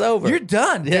like that, it's over. You're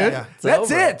done, dude. Yeah, it's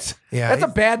That's over. it. Yeah, That's a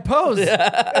he's- bad pose.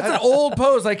 That's an old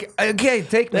pose. Like, okay,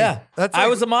 take me. Yeah. That's I like-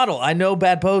 was a model. I know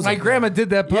bad posing. My grandma did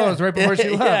that pose right before she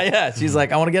left. Yeah. She's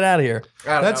like, I want to get out of here.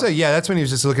 That's when he was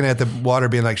just looking at the water,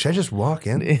 being like, "Should I just walk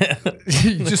in?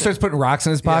 He just starts putting rocks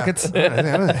in his pockets.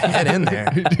 Head in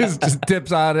there." He just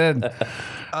dips on in.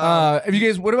 Have you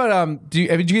guys? What about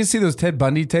did you guys see those Ted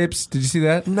Bundy tapes? Did you see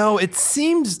that? No, it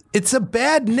seems it's a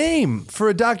bad name for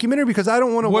a documentary because I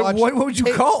don't want to watch. What would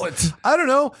you call it? I don't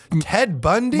know. Ted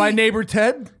Bundy. My neighbor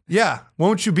Ted. Yeah.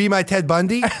 Won't you be my Ted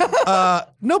Bundy?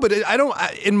 No, but I don't.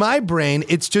 In my brain,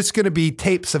 it's just going to be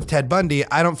tapes of Ted Bundy.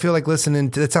 I don't feel like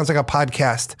listening to. It sounds like a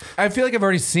podcast. I feel like I've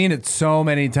already seen it so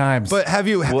many times. But have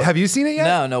you seen it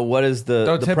yet? No. What is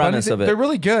the Ted premise Bundy, of it? they're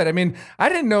really good. I mean, I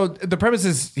didn't know the premise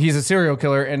is he's a serial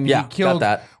killer and Yeah, he killed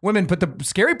got that. women. But the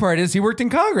scary part is he worked in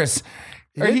Congress.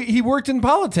 Or he worked in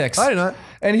politics. I did not.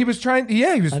 And he was trying.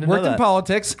 Yeah, he was know worked in that.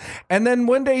 politics. And then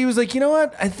one day he was like, you know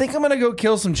what? I think I'm gonna go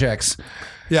kill some chicks.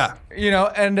 Yeah. You know,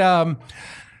 and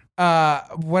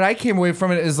what I came away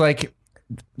from it is like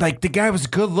the guy was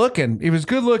good looking. He was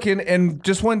good looking, and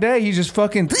just one day he just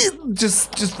fucking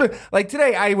just like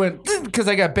today I went because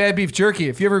I got bad beef jerky.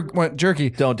 If you ever want jerky,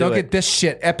 Don't do it. get this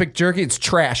shit. Epic jerky, it's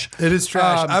trash. It is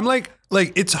trash. Um, I'm like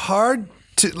it's hard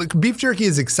to like beef jerky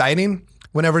is exciting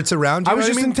whenever it's around. You I know was what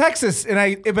just I mean? in Texas,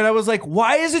 but I was like,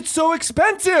 why is it so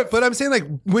expensive? But I'm saying, like,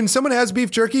 when someone has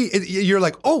beef jerky, you're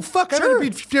like, oh, fuck, I haven't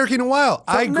had beef jerky in a while.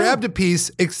 I Something grabbed new. a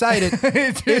piece, excited.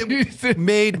 It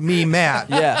made me mad.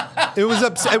 Yeah. It was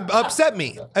upset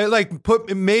me.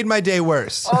 It made my day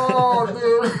worse. Oh,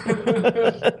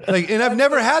 Like, and I've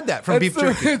never had that from beef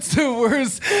jerky. It's the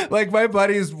worst. Like my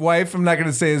buddy's wife, I'm not going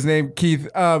to say his name, Keith.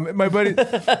 My buddy,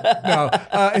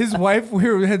 his wife.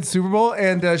 We had Super Bowl,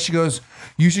 and she goes,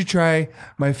 "You should try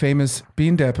my famous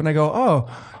bean dip." And I go, "Oh,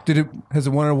 has it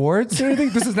won awards or anything?"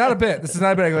 This is not a bit.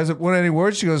 I go, "Has it won any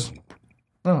awards?" She goes,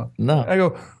 "No." I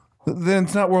go, "Then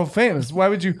it's not world famous. Why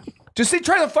would you just say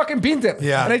try the fucking bean dip?"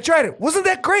 Yeah. And I tried it. Wasn't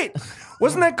that great?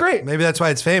 Wasn't that great? Maybe that's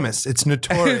why it's famous. It's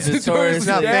notorious. It's notoriously It's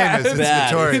not bad. famous. It's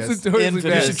Bad. notorious. It's notoriously Infamous.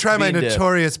 bad. You should try my bean dip.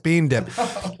 notorious bean dip.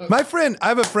 I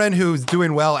have a friend who's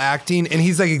doing well acting, and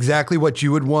he's like exactly what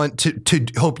you would want to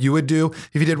hope you would do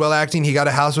if you did well acting. He got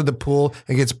a house with a pool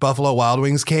and gets Buffalo Wild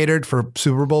Wings catered for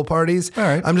Super Bowl parties. All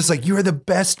right. I'm just like, you are the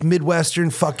best Midwestern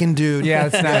fucking dude. Yeah,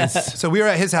 it's nice. So we were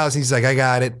at his house, and he's like, I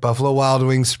got it. Buffalo Wild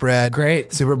Wings spread.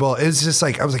 Great. Super Bowl. It was just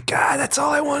like, I was like, God, that's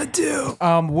all I want to do.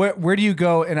 Where do you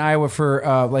go in Iowa for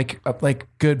like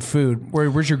good food?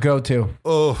 Where's your go-to?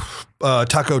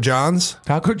 Taco John's.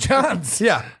 Taco John's.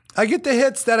 Yeah. I get the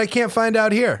hits that I can't find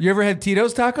out here. You ever had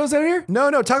Tito's tacos out here?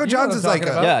 No, Taco John's what is I'm like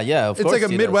talking a about. Yeah, of it's course like a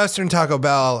Tito's. Midwestern Taco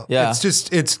Bell. Yeah. It's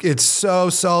just it's so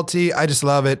salty. I just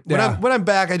love it. Yeah. When I'm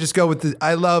back, I just go with the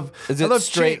I love Is I it love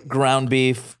straight ground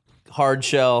beef, hard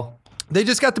shell? They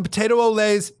just got the potato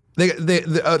olays.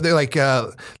 They're like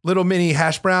little mini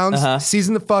hash browns.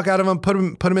 Season the fuck out of them. Put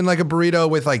them in like a burrito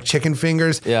with like chicken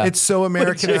fingers. Yeah. It's so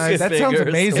Americanized. That sounds Fingers.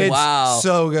 amazing. It's Wow.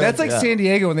 so good. That's like San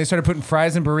Diego when they started putting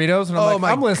fries in burritos, and I'm Oh like,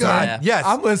 my I'm listening. God. Yes.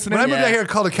 I'm listening. When I moved Yeah. out here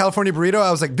called a California burrito,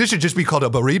 I was like, this should just be called a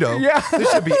burrito. Yeah.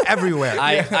 This should be everywhere.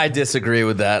 I disagree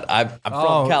with that. I'm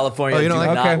Oh. from California. Oh, you do don't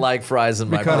not like- Okay. like fries in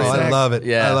my Because- Oh, burrito. I love it.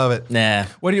 Yeah, I love it. Nah.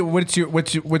 What's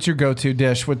your go-to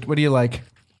dish? What do you like?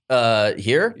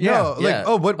 Here? No, Yeah.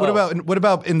 what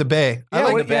about in the Bay? I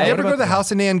like in the Bay. You ever What go to the House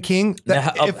of Nan King?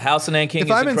 House of Nan King If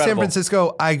is I'm in San incredible.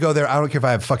 Francisco, I go there. I don't care if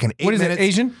I have fucking 8 What is minutes. it?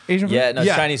 Asian food? Yeah, no,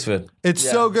 Yeah. Chinese food. It's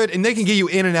Yeah. so good, and they can get you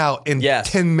in and out in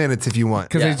Yes. 10 minutes if you want.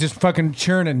 Because Yeah. they just fucking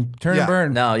churn and turn Yeah. and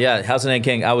burn. No, yeah, House of Nan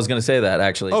King. I was going to say that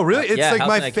actually. Oh, really? It's Yeah, like House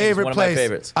my of Nan King is favorite one place. Of my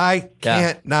favorites. I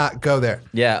can't not go there.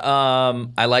 Yeah,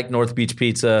 I like North Beach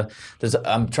pizza.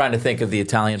 I'm trying to think of the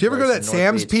Italian. Do you ever go to that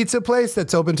Sam's Pizza place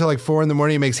that's open till like 4 in the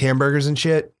morning? He makes hamburgers and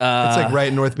shit. It's like right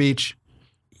in North Beach.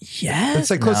 Yeah,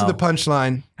 It's like close to the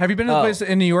Punchline. Have you been to the place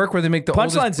in New York where they make the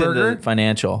Punchline's oldest in burger? the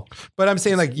financial. But I'm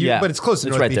saying like Yeah. but it's close to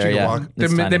It's North right Beach. there, You can yeah. walk.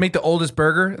 It's They tiny. make the oldest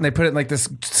burger and they put it in like this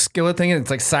skillet thing and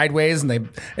it's like sideways and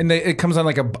it comes on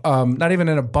like a not even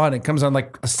in a bun. It comes on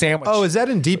like a sandwich. Oh, is that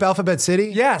in Deep Alphabet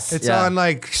City? Yes. It's Yeah. on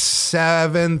like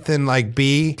 7th and like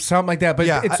B. something like that. But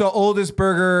Yeah, it's the oldest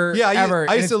burger ever.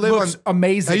 I used to live on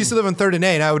amazing. I used to live on 3rd and A,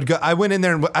 and I went in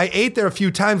there and I ate there a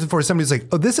few times before somebody's like,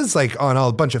 "Oh, this is like on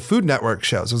a bunch of Food Network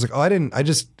shows." I was like, "Oh,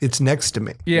 it's next to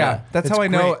me." Yeah, that's It's how I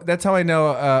know. great. That's how I know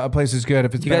a place is good.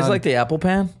 If it's You guys like the apple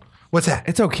pan? What's that?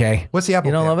 It's okay. What's the apple?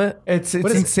 You don't pan? love it? It's is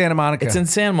in it? Santa Monica. It's in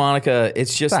Santa Monica.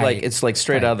 It's just Right. it's like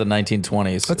straight out of the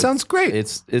 1920s. That sounds great.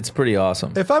 It's pretty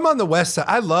awesome. If I'm on the west side,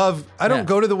 I don't Yeah.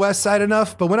 go to the west side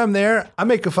enough, but when I'm there, I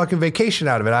make a fucking vacation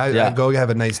out of it. I Yeah. go have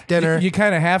a nice dinner. You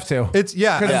kind of have to. It's because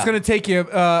yeah, it's going to take you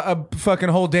a fucking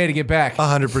whole day to get back.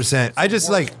 100%. I just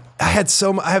like I have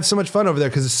so much fun over there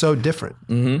because it's so different.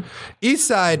 Mm-hmm. East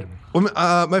side.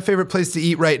 My favorite place to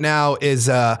eat right now is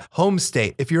Home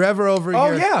State. If you're ever over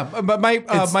Oh here, yeah, but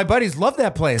my buddies love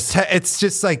that place. It's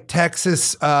just like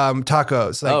Texas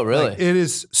tacos. Like, Oh, really? like, it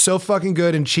is so fucking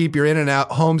good and cheap. You're in and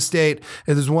out. Home State.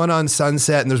 And there's one on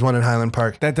Sunset and there's one in Highland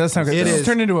Park. That does sound good. It This is.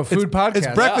 turned into a food podcast. It's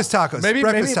breakfast tacos. Maybe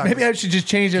breakfast tacos. maybe I should just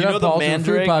change it You know up the Paul, to a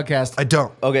food Mandrake? podcast. I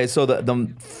don't. Okay, so the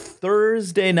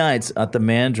Thursday nights at the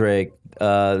Mandrake,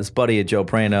 this buddy at Joe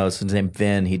Prano's, his name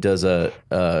Vin, he does a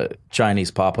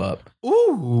Chinese pop up.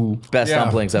 Ooh. Best Yeah,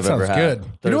 dumplings I've that ever sounds had. good.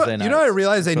 You know what? Thursday You know what I nights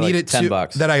realized I for like needed to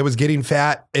 $10. that I was getting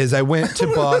fat is I went to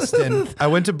Boston. I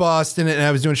went to Boston and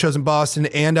I was doing shows in Boston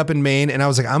and up in Maine and I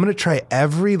was like, I'm gonna try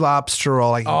every lobster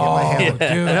roll I can get my hand on.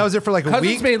 dude. And I was there for like a Cousins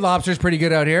week. Made Lobster's pretty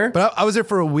good out here. But I was there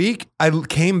for a week. I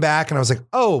came back and I was like,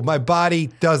 oh, my body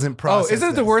doesn't Oh, process. isn't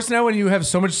it the this. worst now when you have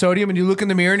so much sodium and you look in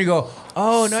the mirror and you go,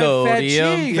 "Oh, no, fat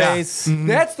Sodium cheeks." face.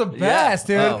 That's the best,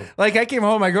 dude. Oh. Like I came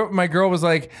home, my girl was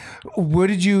like, "What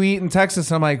did you eat in Texas?"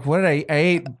 And I'm like, "What did I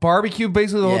ate barbecue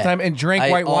basically the whole Yeah. time and drank I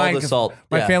ate white all wine." the 'cause salt.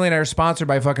 My Yeah. family and I are sponsored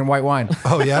by fucking white wine.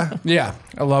 Oh yeah. Yeah,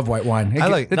 I love white wine. I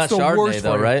like- it's Not the Chardonnay, worst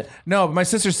though, for you. right? No, but my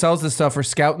sister sells this stuff for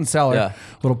Scout and Cellar. Yeah.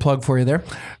 Little plug for you there.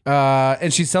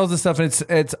 And she sells this stuff, and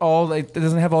it's all like, it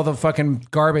doesn't have all the fucking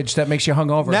garbage that makes you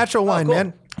hungover. Natural wine, cool.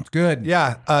 man. It's good.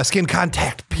 Yeah. Skin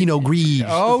contact, Pinot Gris.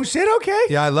 Oh shit. Okay.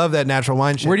 Yeah, I love that natural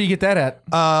wine shit. Where do you get that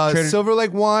at? Trader- Silver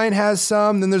Lake Wine has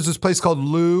some. Then there's this place called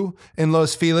Lou in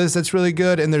Los Feliz that's really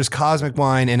good. And there's Cosmic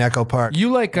Wine in Echo Park. You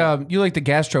like the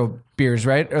gastro beers,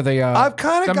 right? Or the I've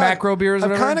kind of the macro beers. I've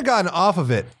whatever? kind of gotten off of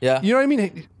it. Yeah. You know what I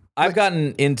mean? I've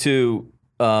gotten into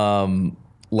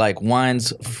like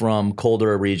wines from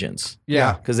colder regions.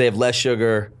 Yeah. Because they have less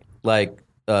sugar. Like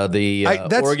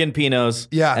Oregon Pinots,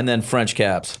 Yeah. and then French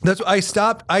Caps. That's what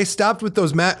I stopped with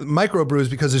those microbrews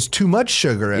because there's too much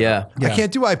sugar in Yeah. them. I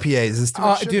can't do IPAs. It's too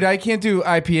much sugar. Dude, I can't do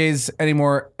IPAs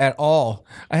anymore at all.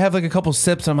 I have like a couple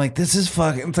sips. I'm like, this is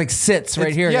fucking. It's like sits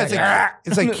right here. Yeah,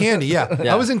 it's like candy. Yeah.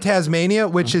 I was in Tasmania,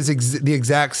 which is the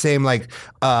exact same like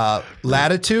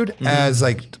latitude as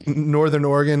like Northern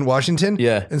Oregon, Washington.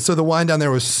 Yeah. And so the wine down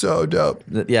there was so dope.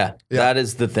 Yeah, that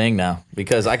is the thing now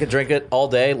because I could drink it all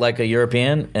day like a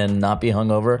European and not be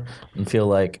hungover and feel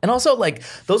like. And also like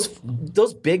those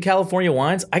big California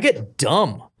wines, I get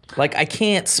dumb. Like I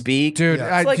can't speak, Dude,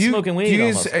 It's like smoking weed.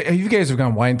 You guys have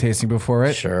gone wine tasting before,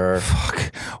 right? Sure.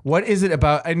 Fuck. What is it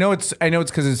about? I know it's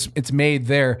because it's made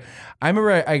there. I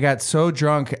remember I got so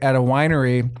drunk at a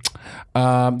winery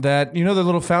that the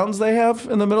little fountains they have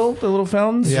in the middle, the little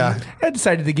fountains. Yeah. I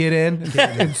decided to get in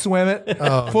and swim it,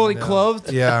 fully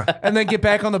clothed. Yeah. And then get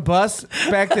back on the bus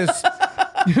back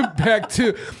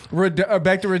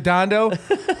to Redondo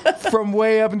from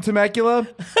way up in Temecula.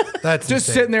 That's Just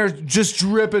insane. sitting there, just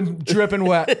dripping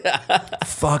wet.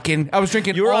 Fucking, I was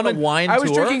drinking. You were on a almond, wine I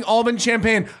was tour? drinking almond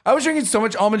champagne. I was drinking so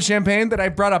much almond champagne that I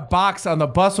brought a box on the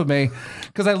bus with me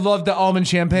because I loved the almond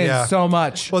champagne Yeah. so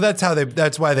much. Well,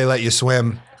 that's why they let you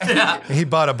swim. He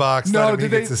bought a box. No, he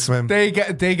gets to swim. They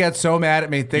got so mad at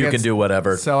me. You can do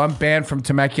whatever. So I'm banned from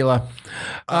Temecula.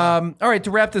 All right,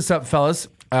 to wrap this up, fellas.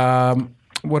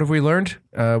 What have we learned?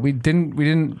 We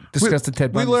didn't discuss the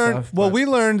Ted Bundy stuff. We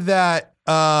learned that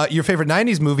your favorite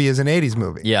 '90s movie is an '80s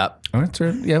movie. Yeah. Oh, that's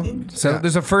right. Yeah. So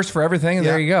there's a first for everything, and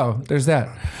there you go. There's that.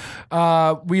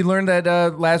 We learned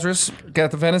that Lazarus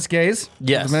got the Venice Gays.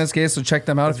 Yes. The Venice Gays, so check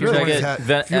them out if you really want nice to hat.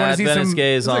 if you wanna see Venice some-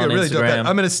 Gays It's like on a really dope hat. Instagram.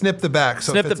 I'm gonna snip the back.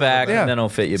 So it Snip the fits on back, the Yeah. and then it'll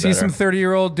fit you see better. some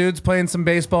 30-year-old dudes playing some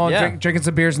baseball and Yeah. drinking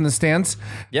some beers in the stands.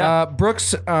 Yeah.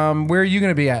 Brooks, where are you going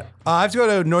to be at? I have to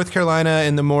go to North Carolina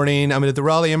in the morning. I'm at the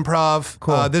Raleigh Improv.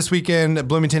 Cool. This weekend, at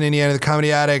Bloomington, Indiana, the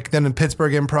Comedy Attic. Then in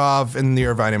Pittsburgh Improv and the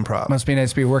Irvine Improv. Must be nice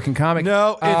to be a working comic.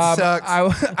 No, it sucks.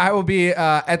 I will be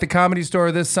at the Comedy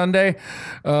Store this Sunday,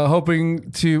 hoping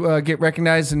to get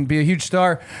recognized and be a huge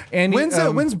star. And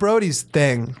When's Brody's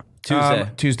thing?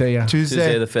 Tuesday, yeah.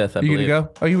 Tuesday the 5th, I You believe. gonna go?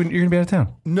 Oh, you're gonna be out of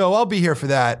town. No, I'll be here for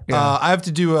that. I have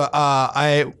to do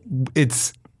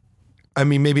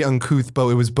maybe uncouth, but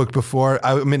it was booked before.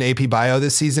 I'm in AP Bio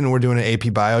this season, and we're doing an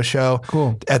AP Bio show.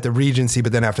 Cool. At the Regency,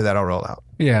 but then after that, I'll roll out.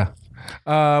 Yeah.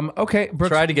 Okay, Brooks.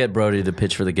 Tried to get Brody to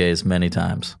pitch for the Gays many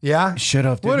times. Yeah? Should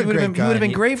have. What a You would great have guy.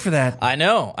 been great for that. I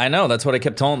know. That's what I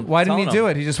kept telling. Why didn't he telling do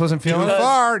him. it? He just wasn't feeling Too it.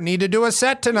 far. Need to do a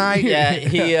set tonight. Yeah,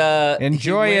 he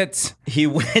Enjoy he it.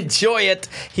 Enjoy it.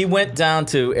 He went down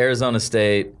to Arizona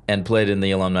State and played in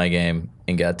the alumni game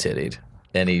and got tittied.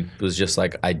 And he was just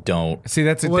like, I don't. See,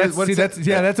 that's a baseball Is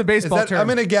that- term. I'm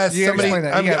gonna guess You somebody. explain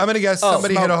that. I'm, You got- I'm gonna guess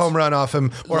somebody hit a smoked. home run off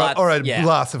him, or a Yeah.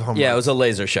 loss of home Yeah, it runs. was a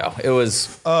laser show. It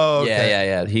was. Oh, okay.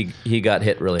 Yeah. He got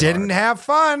hit really Didn't hard. have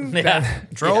fun. Yeah.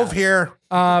 Drove here.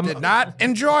 Did not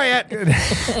enjoy it.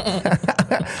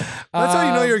 That's how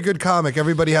you know you're a good comic.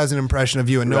 Everybody has an impression of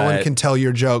you, and no one Right. can tell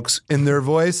your jokes in their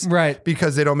voice, Right.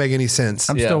 Because they don't make any sense.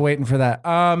 I'm Yeah. still waiting for that.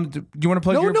 Do you want to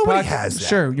plug your nobody podcast? has that.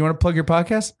 Sure. You want to plug your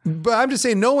podcast? But I'm just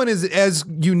saying, no one is as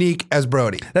unique as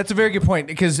Brody. That's a very good point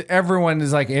because everyone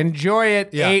is like, enjoy it.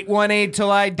 Yeah. 818 till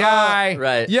I die.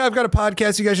 Right. Yeah, I've got a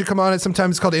podcast. You guys should come on it.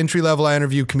 Sometimes it's called Entry Level. I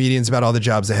interview comedians about all the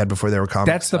jobs they had before they were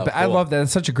comics. That's the. I cool. love that.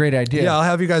 That's such a great idea. Yeah, I'll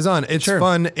have you guys on. It's Sure.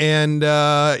 fun, and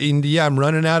I'm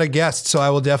running out of guests, so I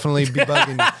will definitely be bugging.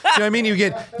 You know what I mean? You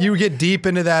get deep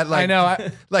into that. Like, I know.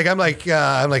 I'm like,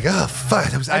 oh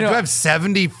fuck! Do I have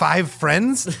 75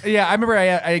 friends? Yeah, I remember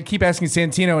I keep asking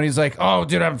Santino, and he's like, "Oh,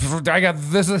 dude, I got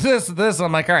this. And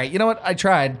I'm like, all right, you know what? I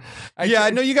tried. I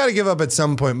know you got to give up at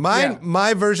some point.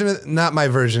 My version, not my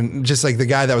version, just like the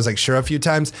guy that was like sure a few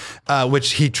times,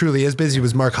 which he truly is busy,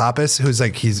 was Mark Hoppus, who's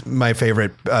like he's my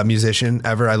favorite musician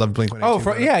ever. I love Blink-182.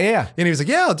 Oh, yeah. And he was like,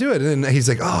 yeah, I'll do it. And he's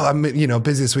like, oh, I'm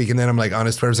busy this week. And then I'm like, on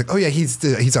his Twitter, I was like, oh yeah,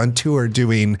 he's on tour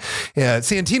doing.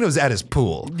 Santino's at his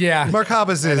pool. Yeah. Mark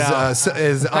Hoppus is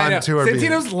I know. on tour.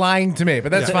 Santino's lying to me,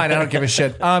 but that's fine. I don't give a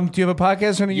shit. Do you have a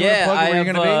podcast or anything you want to plug I where have,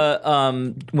 you're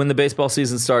going to be? when the baseball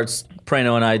season starts,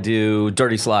 Prano and I do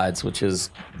Dirty Slides, which is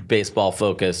baseball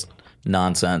focused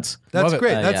nonsense. That's Love it.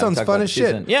 great. That Yeah, sounds talk fun about as the shit.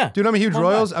 season. Yeah. Dude, I'm a huge Come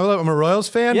Royals. I'm a Royals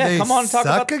fan. Yeah, they come on, talk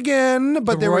suck about- again,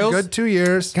 but The they Royals? were good 2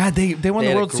 years. God, they won They the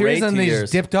had a World Series great and 2 they years.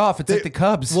 just dipped off. It's like the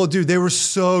Cubs. Well, dude, they were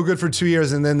so good for 2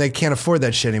 years, and then they can't afford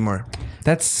that shit anymore.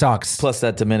 That sucks. Plus,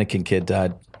 that Dominican kid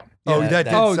died. Oh, that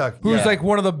did suck. Who's Yeah. like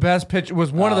one of the best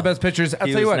was one of the best pitchers. I'll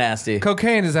he tell you was what, nasty.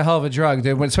 cocaine is a hell of a drug,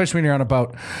 dude. Especially when you're on a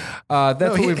boat. That's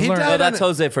what he we've learned. died Oh, that's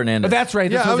Jose Fernandez. But that's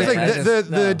right. Yeah, that's I was what like, it is.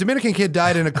 the Dominican kid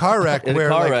died in a car wreck In a where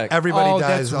car like, wreck. everybody Oh,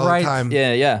 dies that's all right. the time.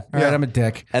 Yeah. All right, I'm a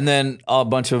dick. And then a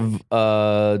bunch of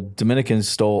Dominicans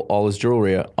stole all his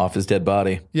jewelry off his dead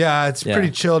body. Yeah, it's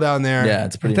pretty chill down there. Yeah,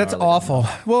 it's pretty. That's gnarly. awful.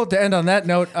 Well, to end on that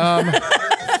note,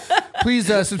 please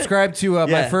subscribe to My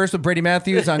Yeah. First with Brady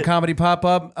Matthews on Comedy Pop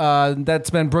Up. That's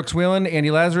been Brooks Wheelan,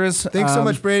 Andy Lazarus. Thanks so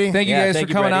much, Brady. Thank you Yeah, guys thank for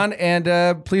you, coming Brady. on.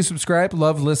 And please subscribe,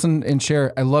 love, listen, and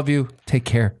share. I love you. Take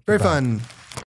care. Very Bye-bye. fun.